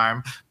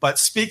time. But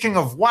speaking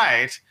of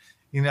white,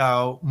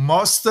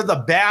 most of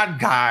the bad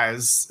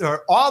guys,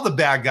 or all the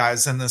bad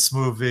guys in this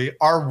movie,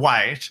 are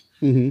white,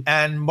 mm-hmm.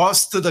 and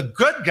most of the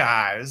good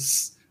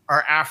guys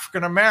are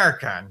African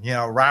American.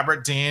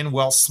 Robert Dean,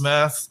 Will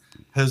Smith,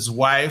 his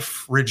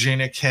wife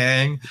Regina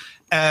King,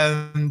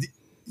 and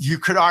you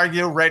could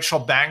argue Rachel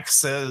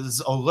Banks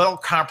is a little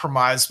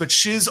compromised, but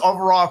she's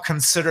overall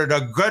considered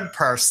a good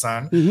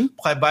person, mm-hmm.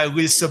 played by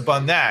Lisa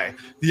Bonet.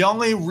 The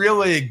only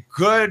really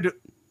good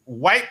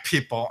white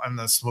people in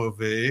this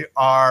movie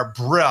are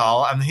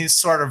Brill, and he's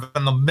sort of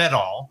in the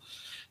middle,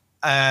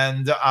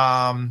 and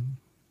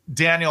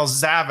Daniel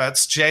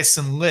Zavitz,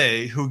 Jason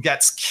Lee, who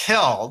gets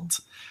killed,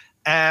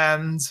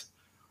 and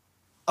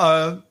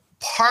a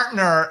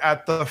partner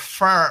at the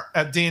firm,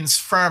 at Dean's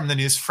firm, that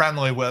he's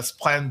friendly with,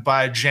 played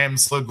by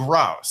James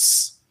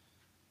LeGros.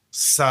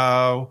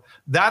 So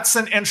that's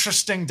an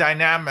interesting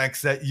dynamic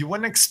that you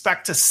wouldn't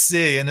expect to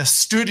see in a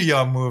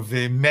studio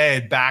movie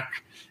made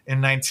back in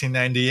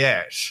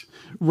 1998.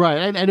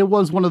 Right, and it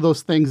was one of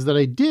those things that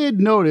I did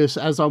notice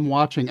as I'm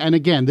watching. And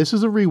again, this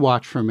is a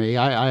rewatch for me.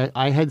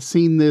 I had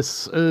seen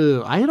this.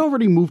 I had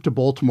already moved to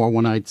Baltimore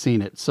when I'd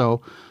seen it,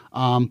 so.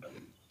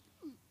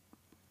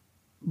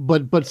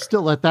 But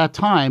still, at that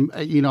time,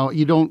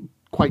 you don't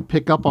quite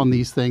pick up on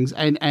these things.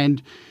 And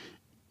in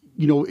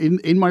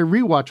my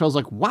rewatch, I was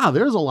like, wow,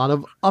 there's a lot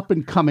of up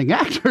and coming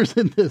actors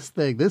in this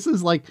thing. This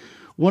is like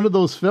one of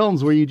those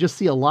films where you just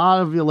see a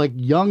lot of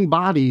young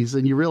bodies,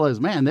 and you realize,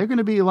 man, they're going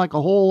to be like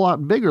a whole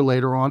lot bigger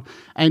later on.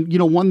 And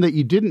one that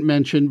you didn't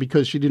mention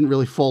because she didn't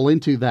really fall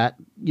into that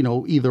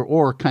either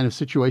or kind of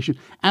situation.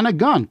 Anna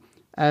Gunn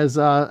as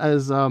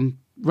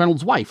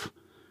Reynolds' wife,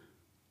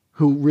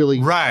 who really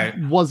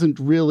wasn't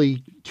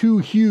really too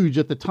huge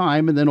at the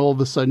time. And then all of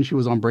a sudden she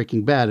was on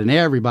Breaking Bad and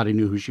everybody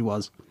knew who she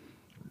was.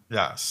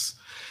 Yes.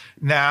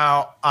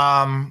 Now,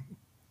 I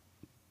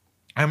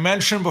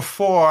mentioned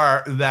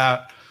before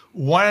that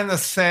one of the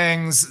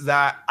things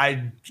that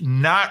I'm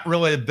not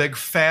really a big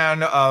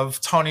fan of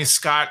Tony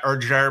Scott or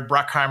Jerry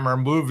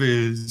Bruckheimer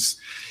movies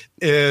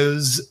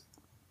is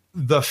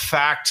the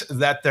fact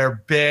that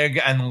they're big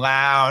and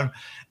loud.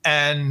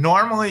 And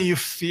normally you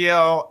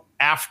feel,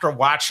 after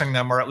watching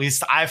them, or at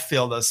least I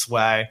feel this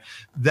way,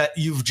 that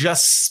you've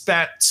just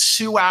spent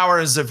 2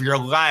 hours of your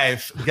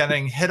life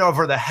getting hit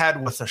over the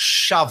head with a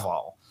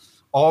shovel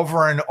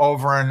over and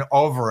over and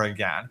over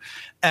again.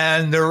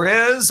 And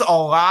there is a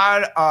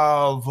lot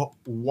of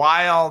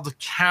wild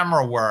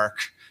camera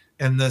work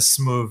in this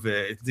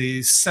movie.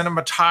 The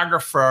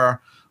cinematographer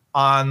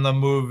on the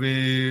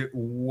movie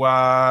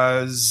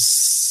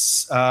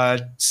was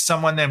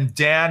someone named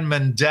Dan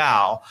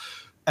Mendel.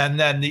 And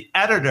then the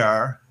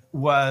editor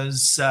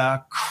was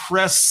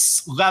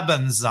Chris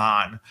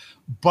Lebenzon.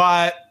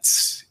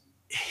 But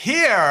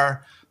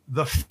here,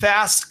 the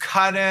fast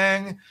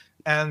cutting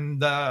and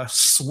the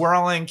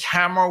swirling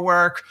camera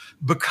work,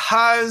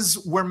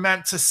 because we're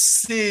meant to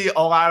see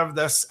a lot of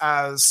this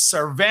as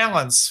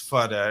surveillance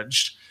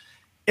footage,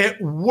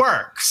 it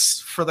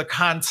works for the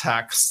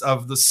context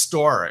of the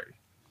story.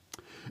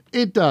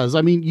 It does.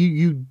 I mean,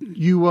 you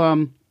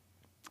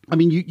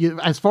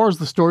as far as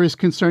the story is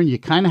concerned, you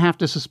kind of have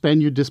to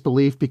suspend your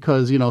disbelief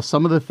because,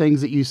 some of the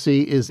things that you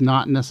see is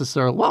not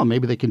necessarily, well,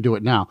 maybe they can do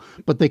it now,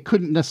 but they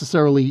couldn't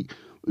necessarily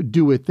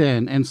do it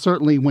then. And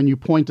certainly when you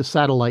point a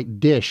satellite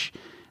dish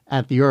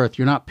at the Earth,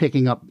 you're not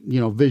picking up,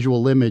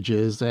 visual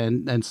images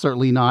and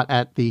certainly not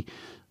at the,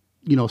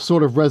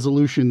 sort of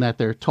resolution that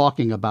they're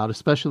talking about,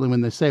 especially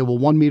when they say, well,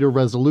 1 meter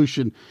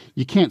resolution,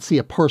 you can't see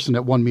a person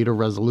at 1 meter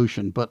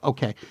resolution. But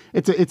okay,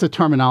 it's a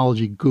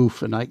terminology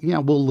goof, and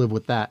we'll live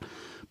with that.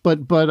 But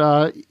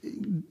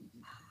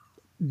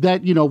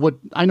that, what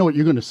I know what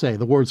you're going to say.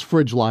 The words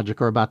fridge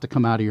logic are about to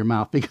come out of your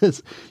mouth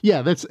because,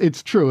 yeah,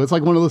 it's true. It's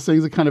like one of those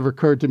things that kind of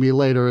occurred to me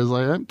later is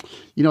like,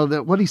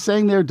 that what he's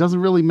saying there doesn't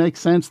really make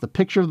sense. The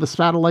picture of the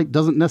satellite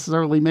doesn't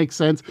necessarily make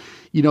sense,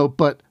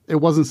 but it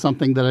wasn't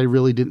something that I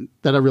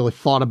really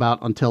thought about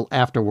until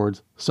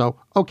afterwards. So,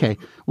 okay,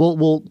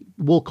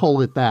 we'll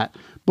call it that.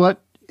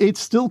 But it's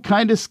still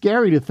kind of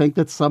scary to think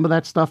that some of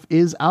that stuff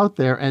is out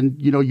there.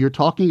 And, you're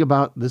talking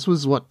about, this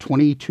was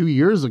 22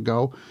 years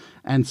ago.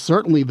 And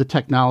certainly the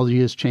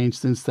technology has changed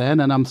since then.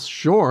 And I'm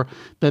sure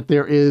that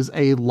there is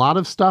a lot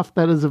of stuff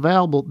that is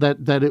available,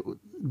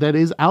 that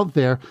is out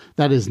there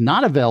that is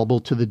not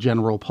available to the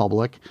general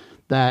public,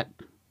 that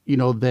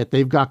that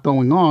they've got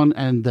going on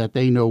and that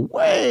they know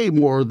way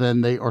more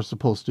than they are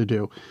supposed to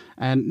do.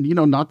 And,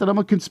 not that I'm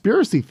a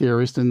conspiracy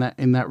theorist in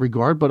that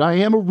regard, but I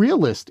am a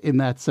realist in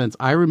that sense.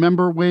 I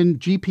remember when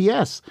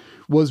GPS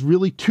was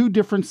really two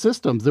different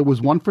systems. There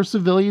was one for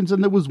civilians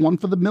and there was one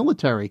for the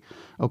military.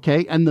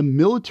 Okay. And the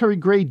military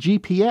grade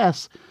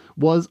GPS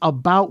was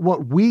about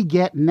what we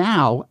get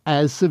now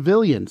as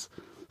civilians.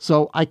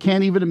 So I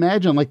can't even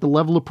imagine the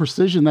level of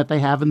precision that they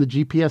have in the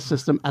GPS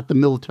system at the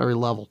military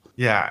level.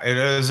 Yeah, it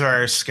is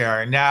very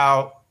scary.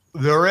 Now,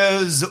 there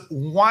is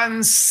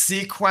one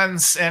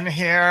sequence in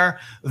here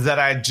that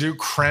I do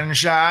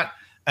cringe at,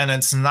 and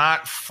it's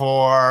not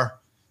for,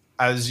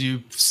 as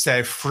you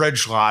say,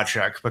 fridge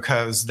logic,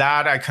 because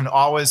that I can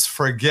always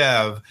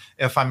forgive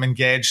if I'm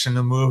engaged in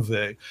a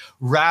movie.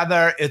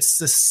 Rather, it's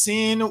the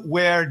scene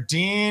where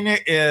Dean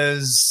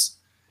is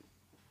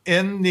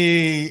in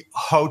the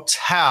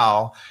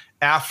hotel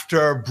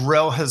after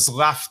Brill has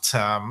left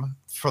him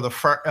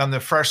in the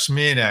first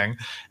meeting,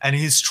 and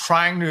he's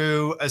trying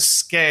to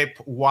escape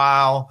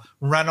while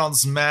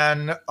Reynolds'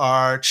 men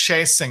are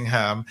chasing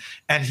him,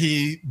 and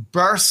he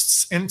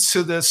bursts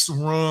into this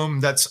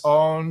room that's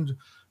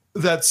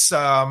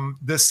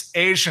this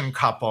Asian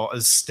couple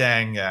is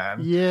staying in.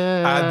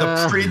 Yeah.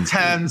 The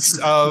pretense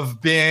of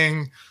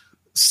being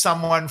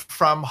someone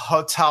from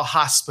hotel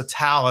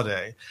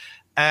hospitality.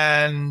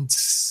 And,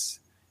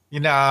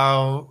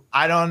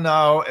 I don't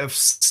know if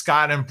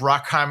Scott and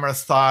Bruckheimer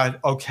thought,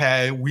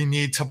 okay, we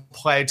need to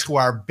play to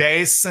our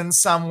base in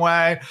some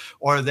way,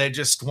 or they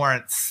just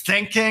weren't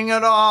thinking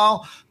at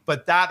all.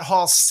 But that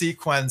whole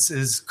sequence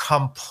is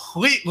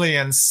completely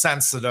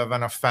insensitive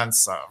and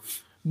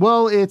offensive.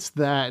 Well, it's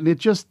that, and it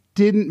just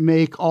didn't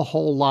make a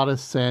whole lot of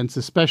sense,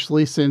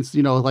 especially since,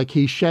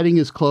 he's shedding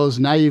his clothes.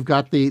 Now you've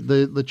got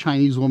the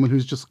Chinese woman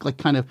who's just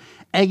kind of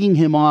egging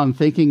him on,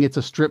 thinking it's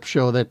a strip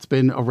show that's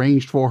been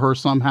arranged for her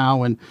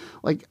somehow. And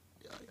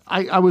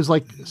I was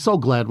so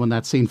glad when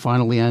that scene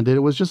finally ended. It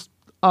was just,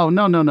 oh,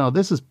 no,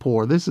 this is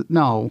poor. This is,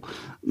 no,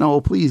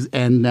 please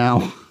end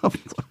now.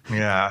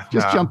 Yeah.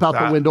 Just jump out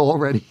the window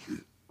already.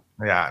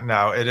 Yeah,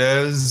 no, it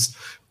is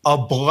a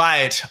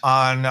blight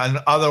on an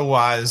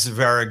otherwise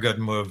very good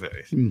movie.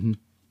 Mm-hmm.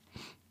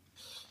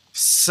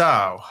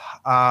 So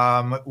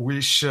we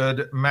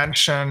should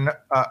mention,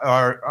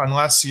 or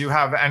unless you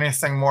have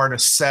anything more to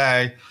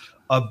say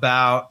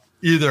about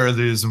either of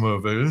these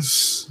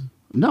movies.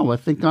 No, I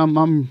think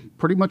I'm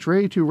pretty much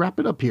ready to wrap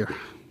it up here.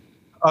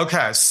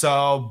 Okay,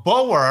 so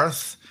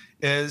Bulworth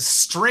is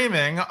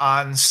streaming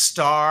on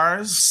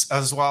Starz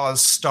as well as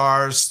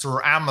Starz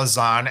through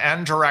Amazon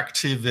and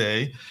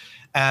DirecTV.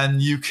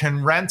 And you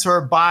can rent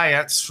or buy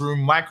it through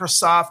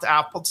Microsoft,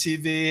 Apple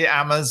TV,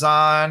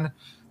 Amazon,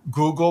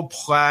 Google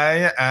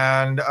Play,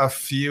 and a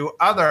few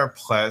other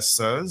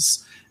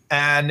places.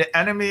 And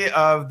Enemy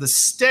of the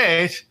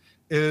State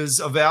is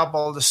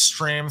available to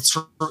stream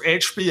through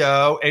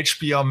HBO,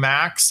 HBO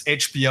Max,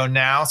 HBO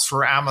Now,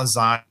 through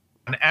Amazon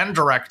and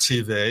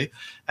DirecTV,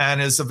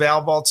 and is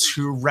available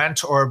to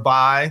rent or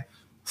buy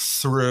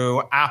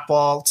through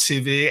Apple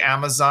TV,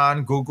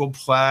 Amazon, Google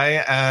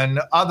Play,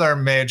 and other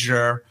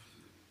major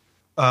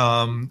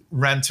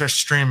rent or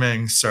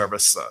streaming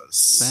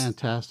services.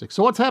 Fantastic.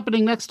 So what's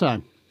happening next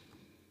time?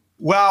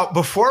 Well,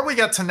 before we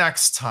get to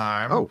next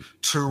time,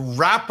 to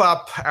wrap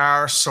up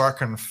our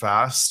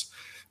Sorkinfest,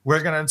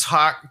 we're going to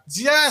talk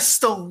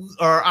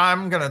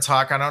I'm going to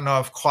talk. I don't know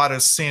if Claude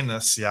has seen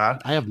this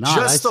yet. I have not.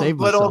 Just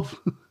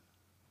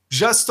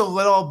just a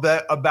little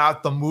bit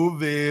about the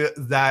movie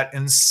that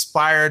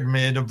inspired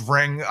me to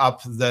bring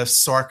up the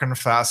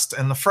Sorkinfest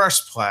in the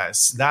first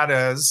place. That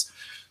is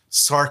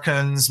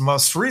Sorkin's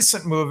most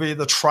recent movie,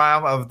 The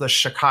Trial of the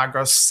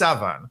Chicago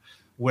 7,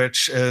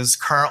 which is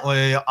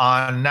currently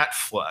on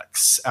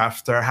Netflix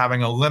after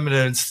having a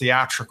limited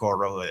theatrical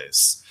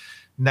release.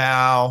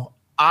 Now,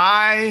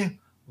 I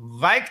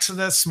liked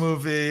this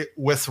movie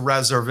with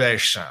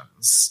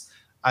reservations.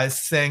 I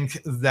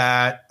think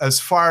that as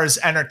far as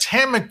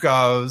entertainment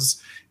goes,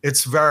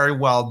 it's very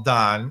well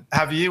done.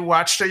 Have you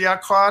watched it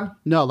yet, Claude?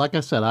 No, like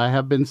I said, I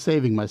have been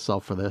saving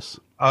myself for this.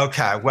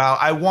 Okay, well,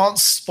 I won't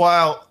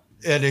spoil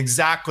it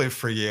exactly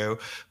for you,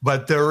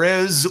 but there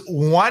is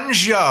one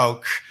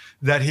joke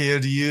that he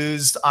had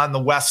used on the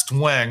West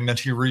Wing that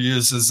he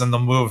reuses in the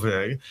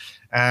movie,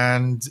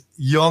 and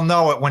you'll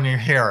know it when you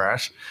hear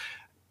it.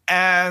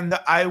 And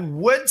I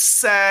would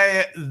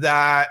say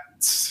that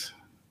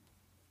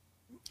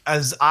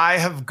as I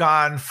have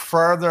gone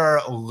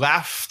further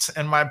left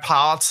in my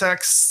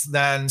politics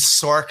than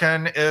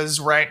Sorkin is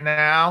right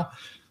now,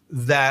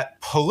 that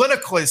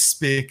politically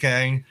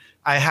speaking,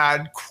 I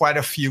had quite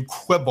a few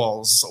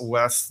quibbles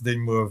with the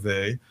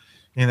movie.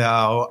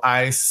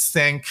 I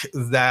think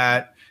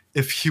that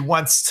if he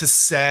wants to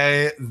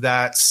say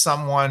that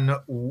someone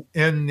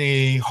in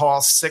the whole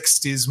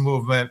 60s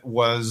movement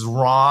was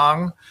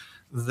wrong,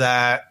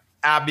 that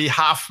Abby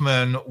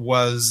Hoffman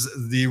was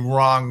the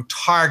wrong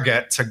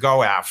target to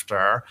go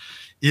after,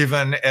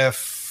 even if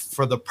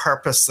for the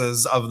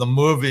purposes of the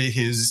movie,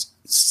 he's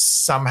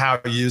somehow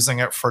using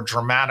it for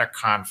dramatic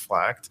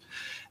conflict.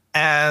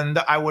 And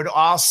I would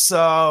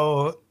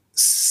also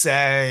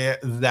say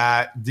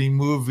that the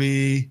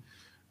movie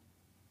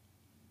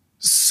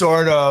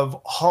sort of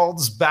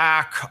holds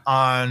back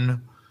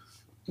on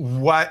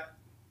what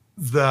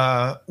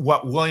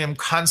William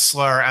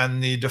Kunstler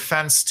and the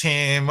defense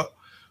team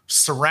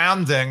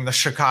surrounding the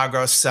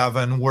Chicago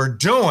 7 were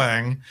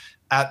doing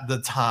at the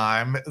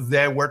time.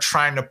 They were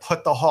trying to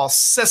put the whole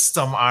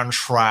system on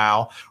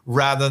trial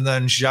rather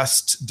than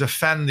just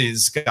defend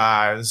these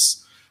guys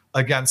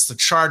against the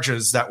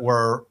charges that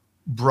were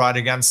brought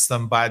against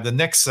them by the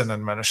Nixon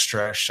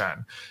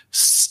administration.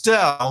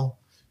 Still,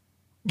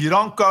 you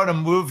don't go to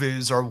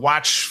movies or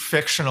watch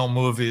fictional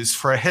movies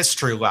for a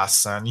history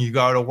lesson. You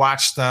go to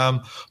watch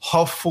them,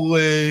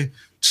 hopefully,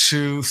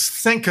 to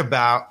think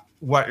about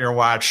what you're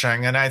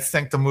watching. And I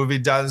think the movie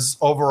does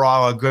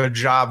overall a good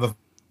job of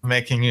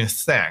making you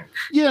think.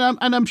 Yeah,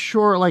 and I'm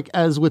sure, like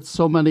as with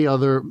so many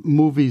other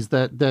movies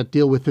that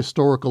deal with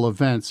historical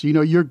events,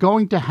 you're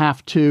going to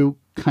have to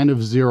kind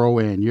of zero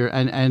in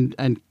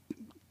and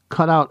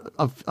cut out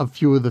a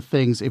few of the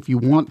things if you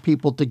want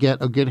people to get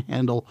a good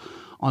handle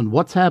on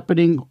what's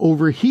happening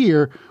over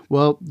here.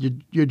 Well,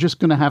 you're just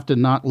going to have to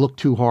not look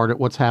too hard at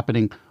what's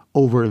happening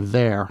over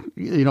there,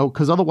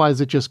 because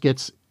otherwise it just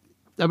gets.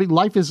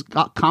 Life is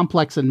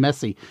complex and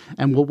messy,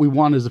 and what we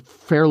want is a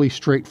fairly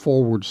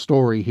straightforward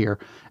story here.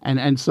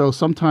 And so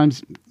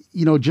sometimes,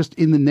 just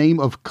in the name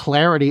of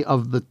clarity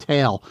of the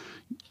tale,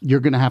 you're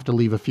going to have to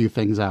leave a few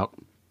things out.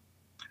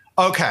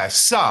 Okay,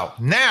 so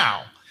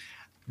now,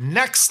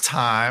 next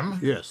time,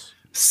 yes,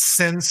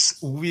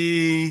 since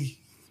we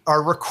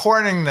are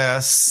recording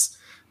this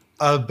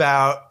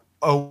about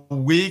a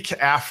week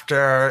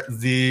after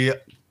the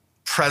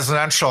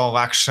presidential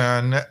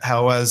election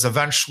was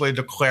eventually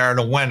declared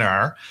a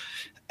winner,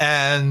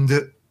 and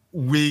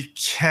we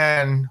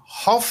can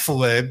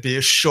hopefully be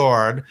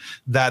assured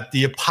that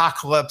the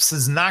apocalypse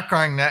is not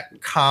going to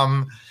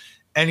come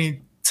any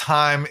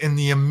time in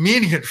the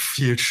immediate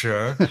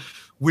future,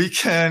 we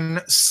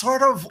can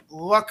sort of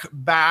look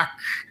back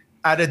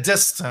at a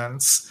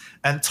distance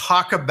and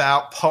talk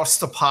about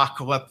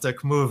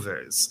post-apocalyptic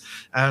movies.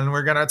 And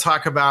we're going to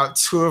talk about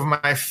two of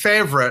my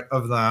favorite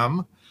of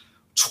them,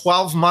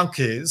 12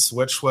 Monkeys,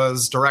 which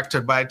was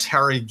directed by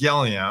Terry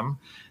Gilliam,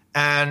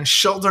 and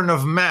Children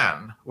of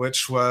Men,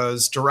 which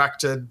was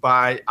directed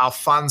by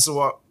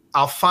Alfonso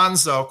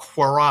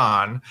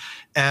Cuarón,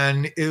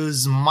 and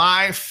is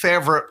my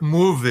favorite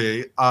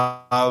movie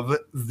of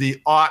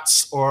the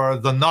aughts or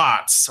the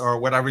noughts, or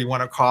whatever you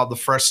want to call the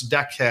first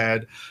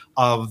decade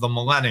of the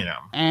millennium.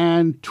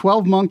 And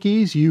 12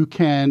 Monkeys, you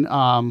can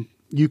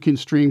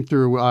stream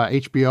through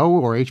HBO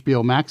or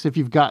HBO Max if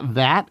you've got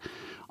that.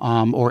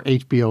 Or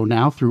HBO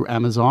Now through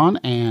Amazon.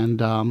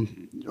 And,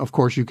 of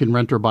course, you can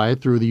rent or buy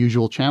it through the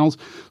usual channels.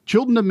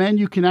 Children of Men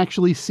you can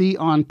actually see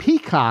on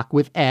Peacock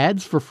with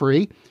ads for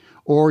free,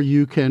 or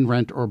you can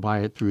rent or buy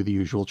it through the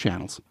usual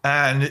channels.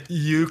 And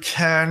you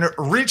can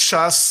reach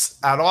us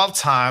at all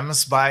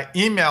times by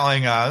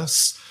emailing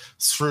us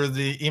through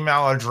the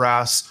email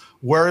address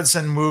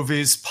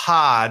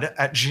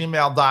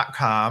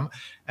wordsandmoviespod@gmail.com.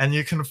 And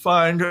you can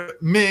find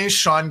me,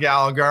 Sean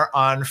Gallagher,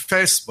 on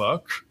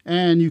Facebook.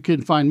 And you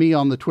can find me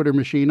on the Twitter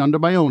machine under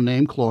my own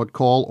name, Claude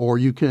Call, or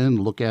you can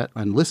look at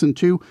and listen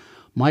to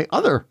my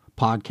other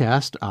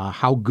podcast,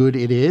 How Good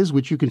It Is,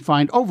 which you can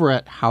find over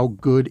at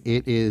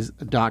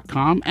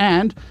howgooditis.com.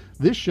 And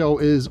this show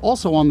is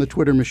also on the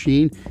Twitter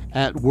machine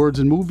at Words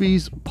and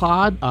Movies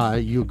Pod.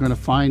 You're going to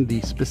find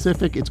the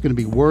specific. It's going to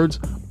be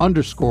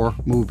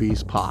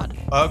Words_Movies Pod.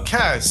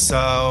 Okay,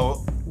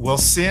 so we'll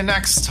see you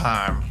next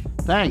time.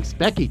 Thanks.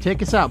 Becky,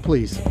 take us out,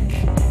 please.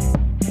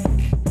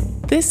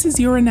 This is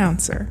your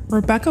announcer,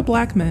 Rebecca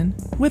Blackman,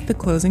 with the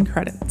closing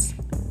credits.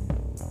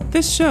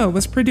 This show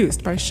was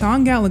produced by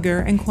Sean Gallagher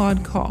and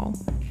Claude Call,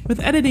 with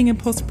editing and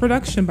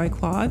post-production by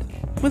Claude,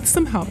 with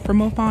some help from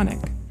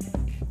Mophonic.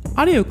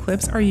 Audio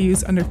clips are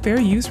used under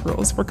fair use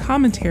rules for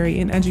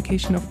commentary and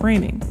educational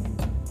framing.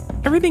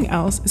 Everything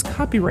else is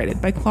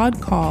copyrighted by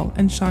Claude Call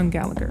and Sean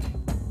Gallagher.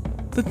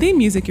 The theme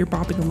music you're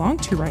bopping along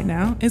to right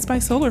now is by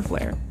Solar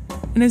Flare,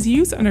 and is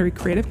used under a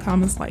Creative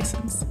Commons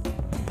license.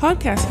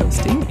 Podcast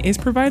hosting is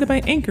provided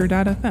by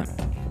Anchor.fm.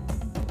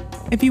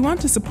 If you want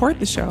to support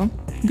the show,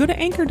 go to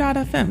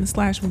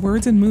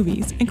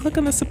anchor.fm/wordsandmovies and click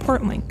on the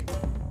support link.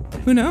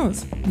 Who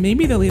knows,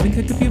 maybe they'll even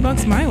kick a few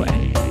bucks my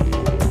way.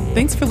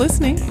 Thanks for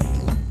listening.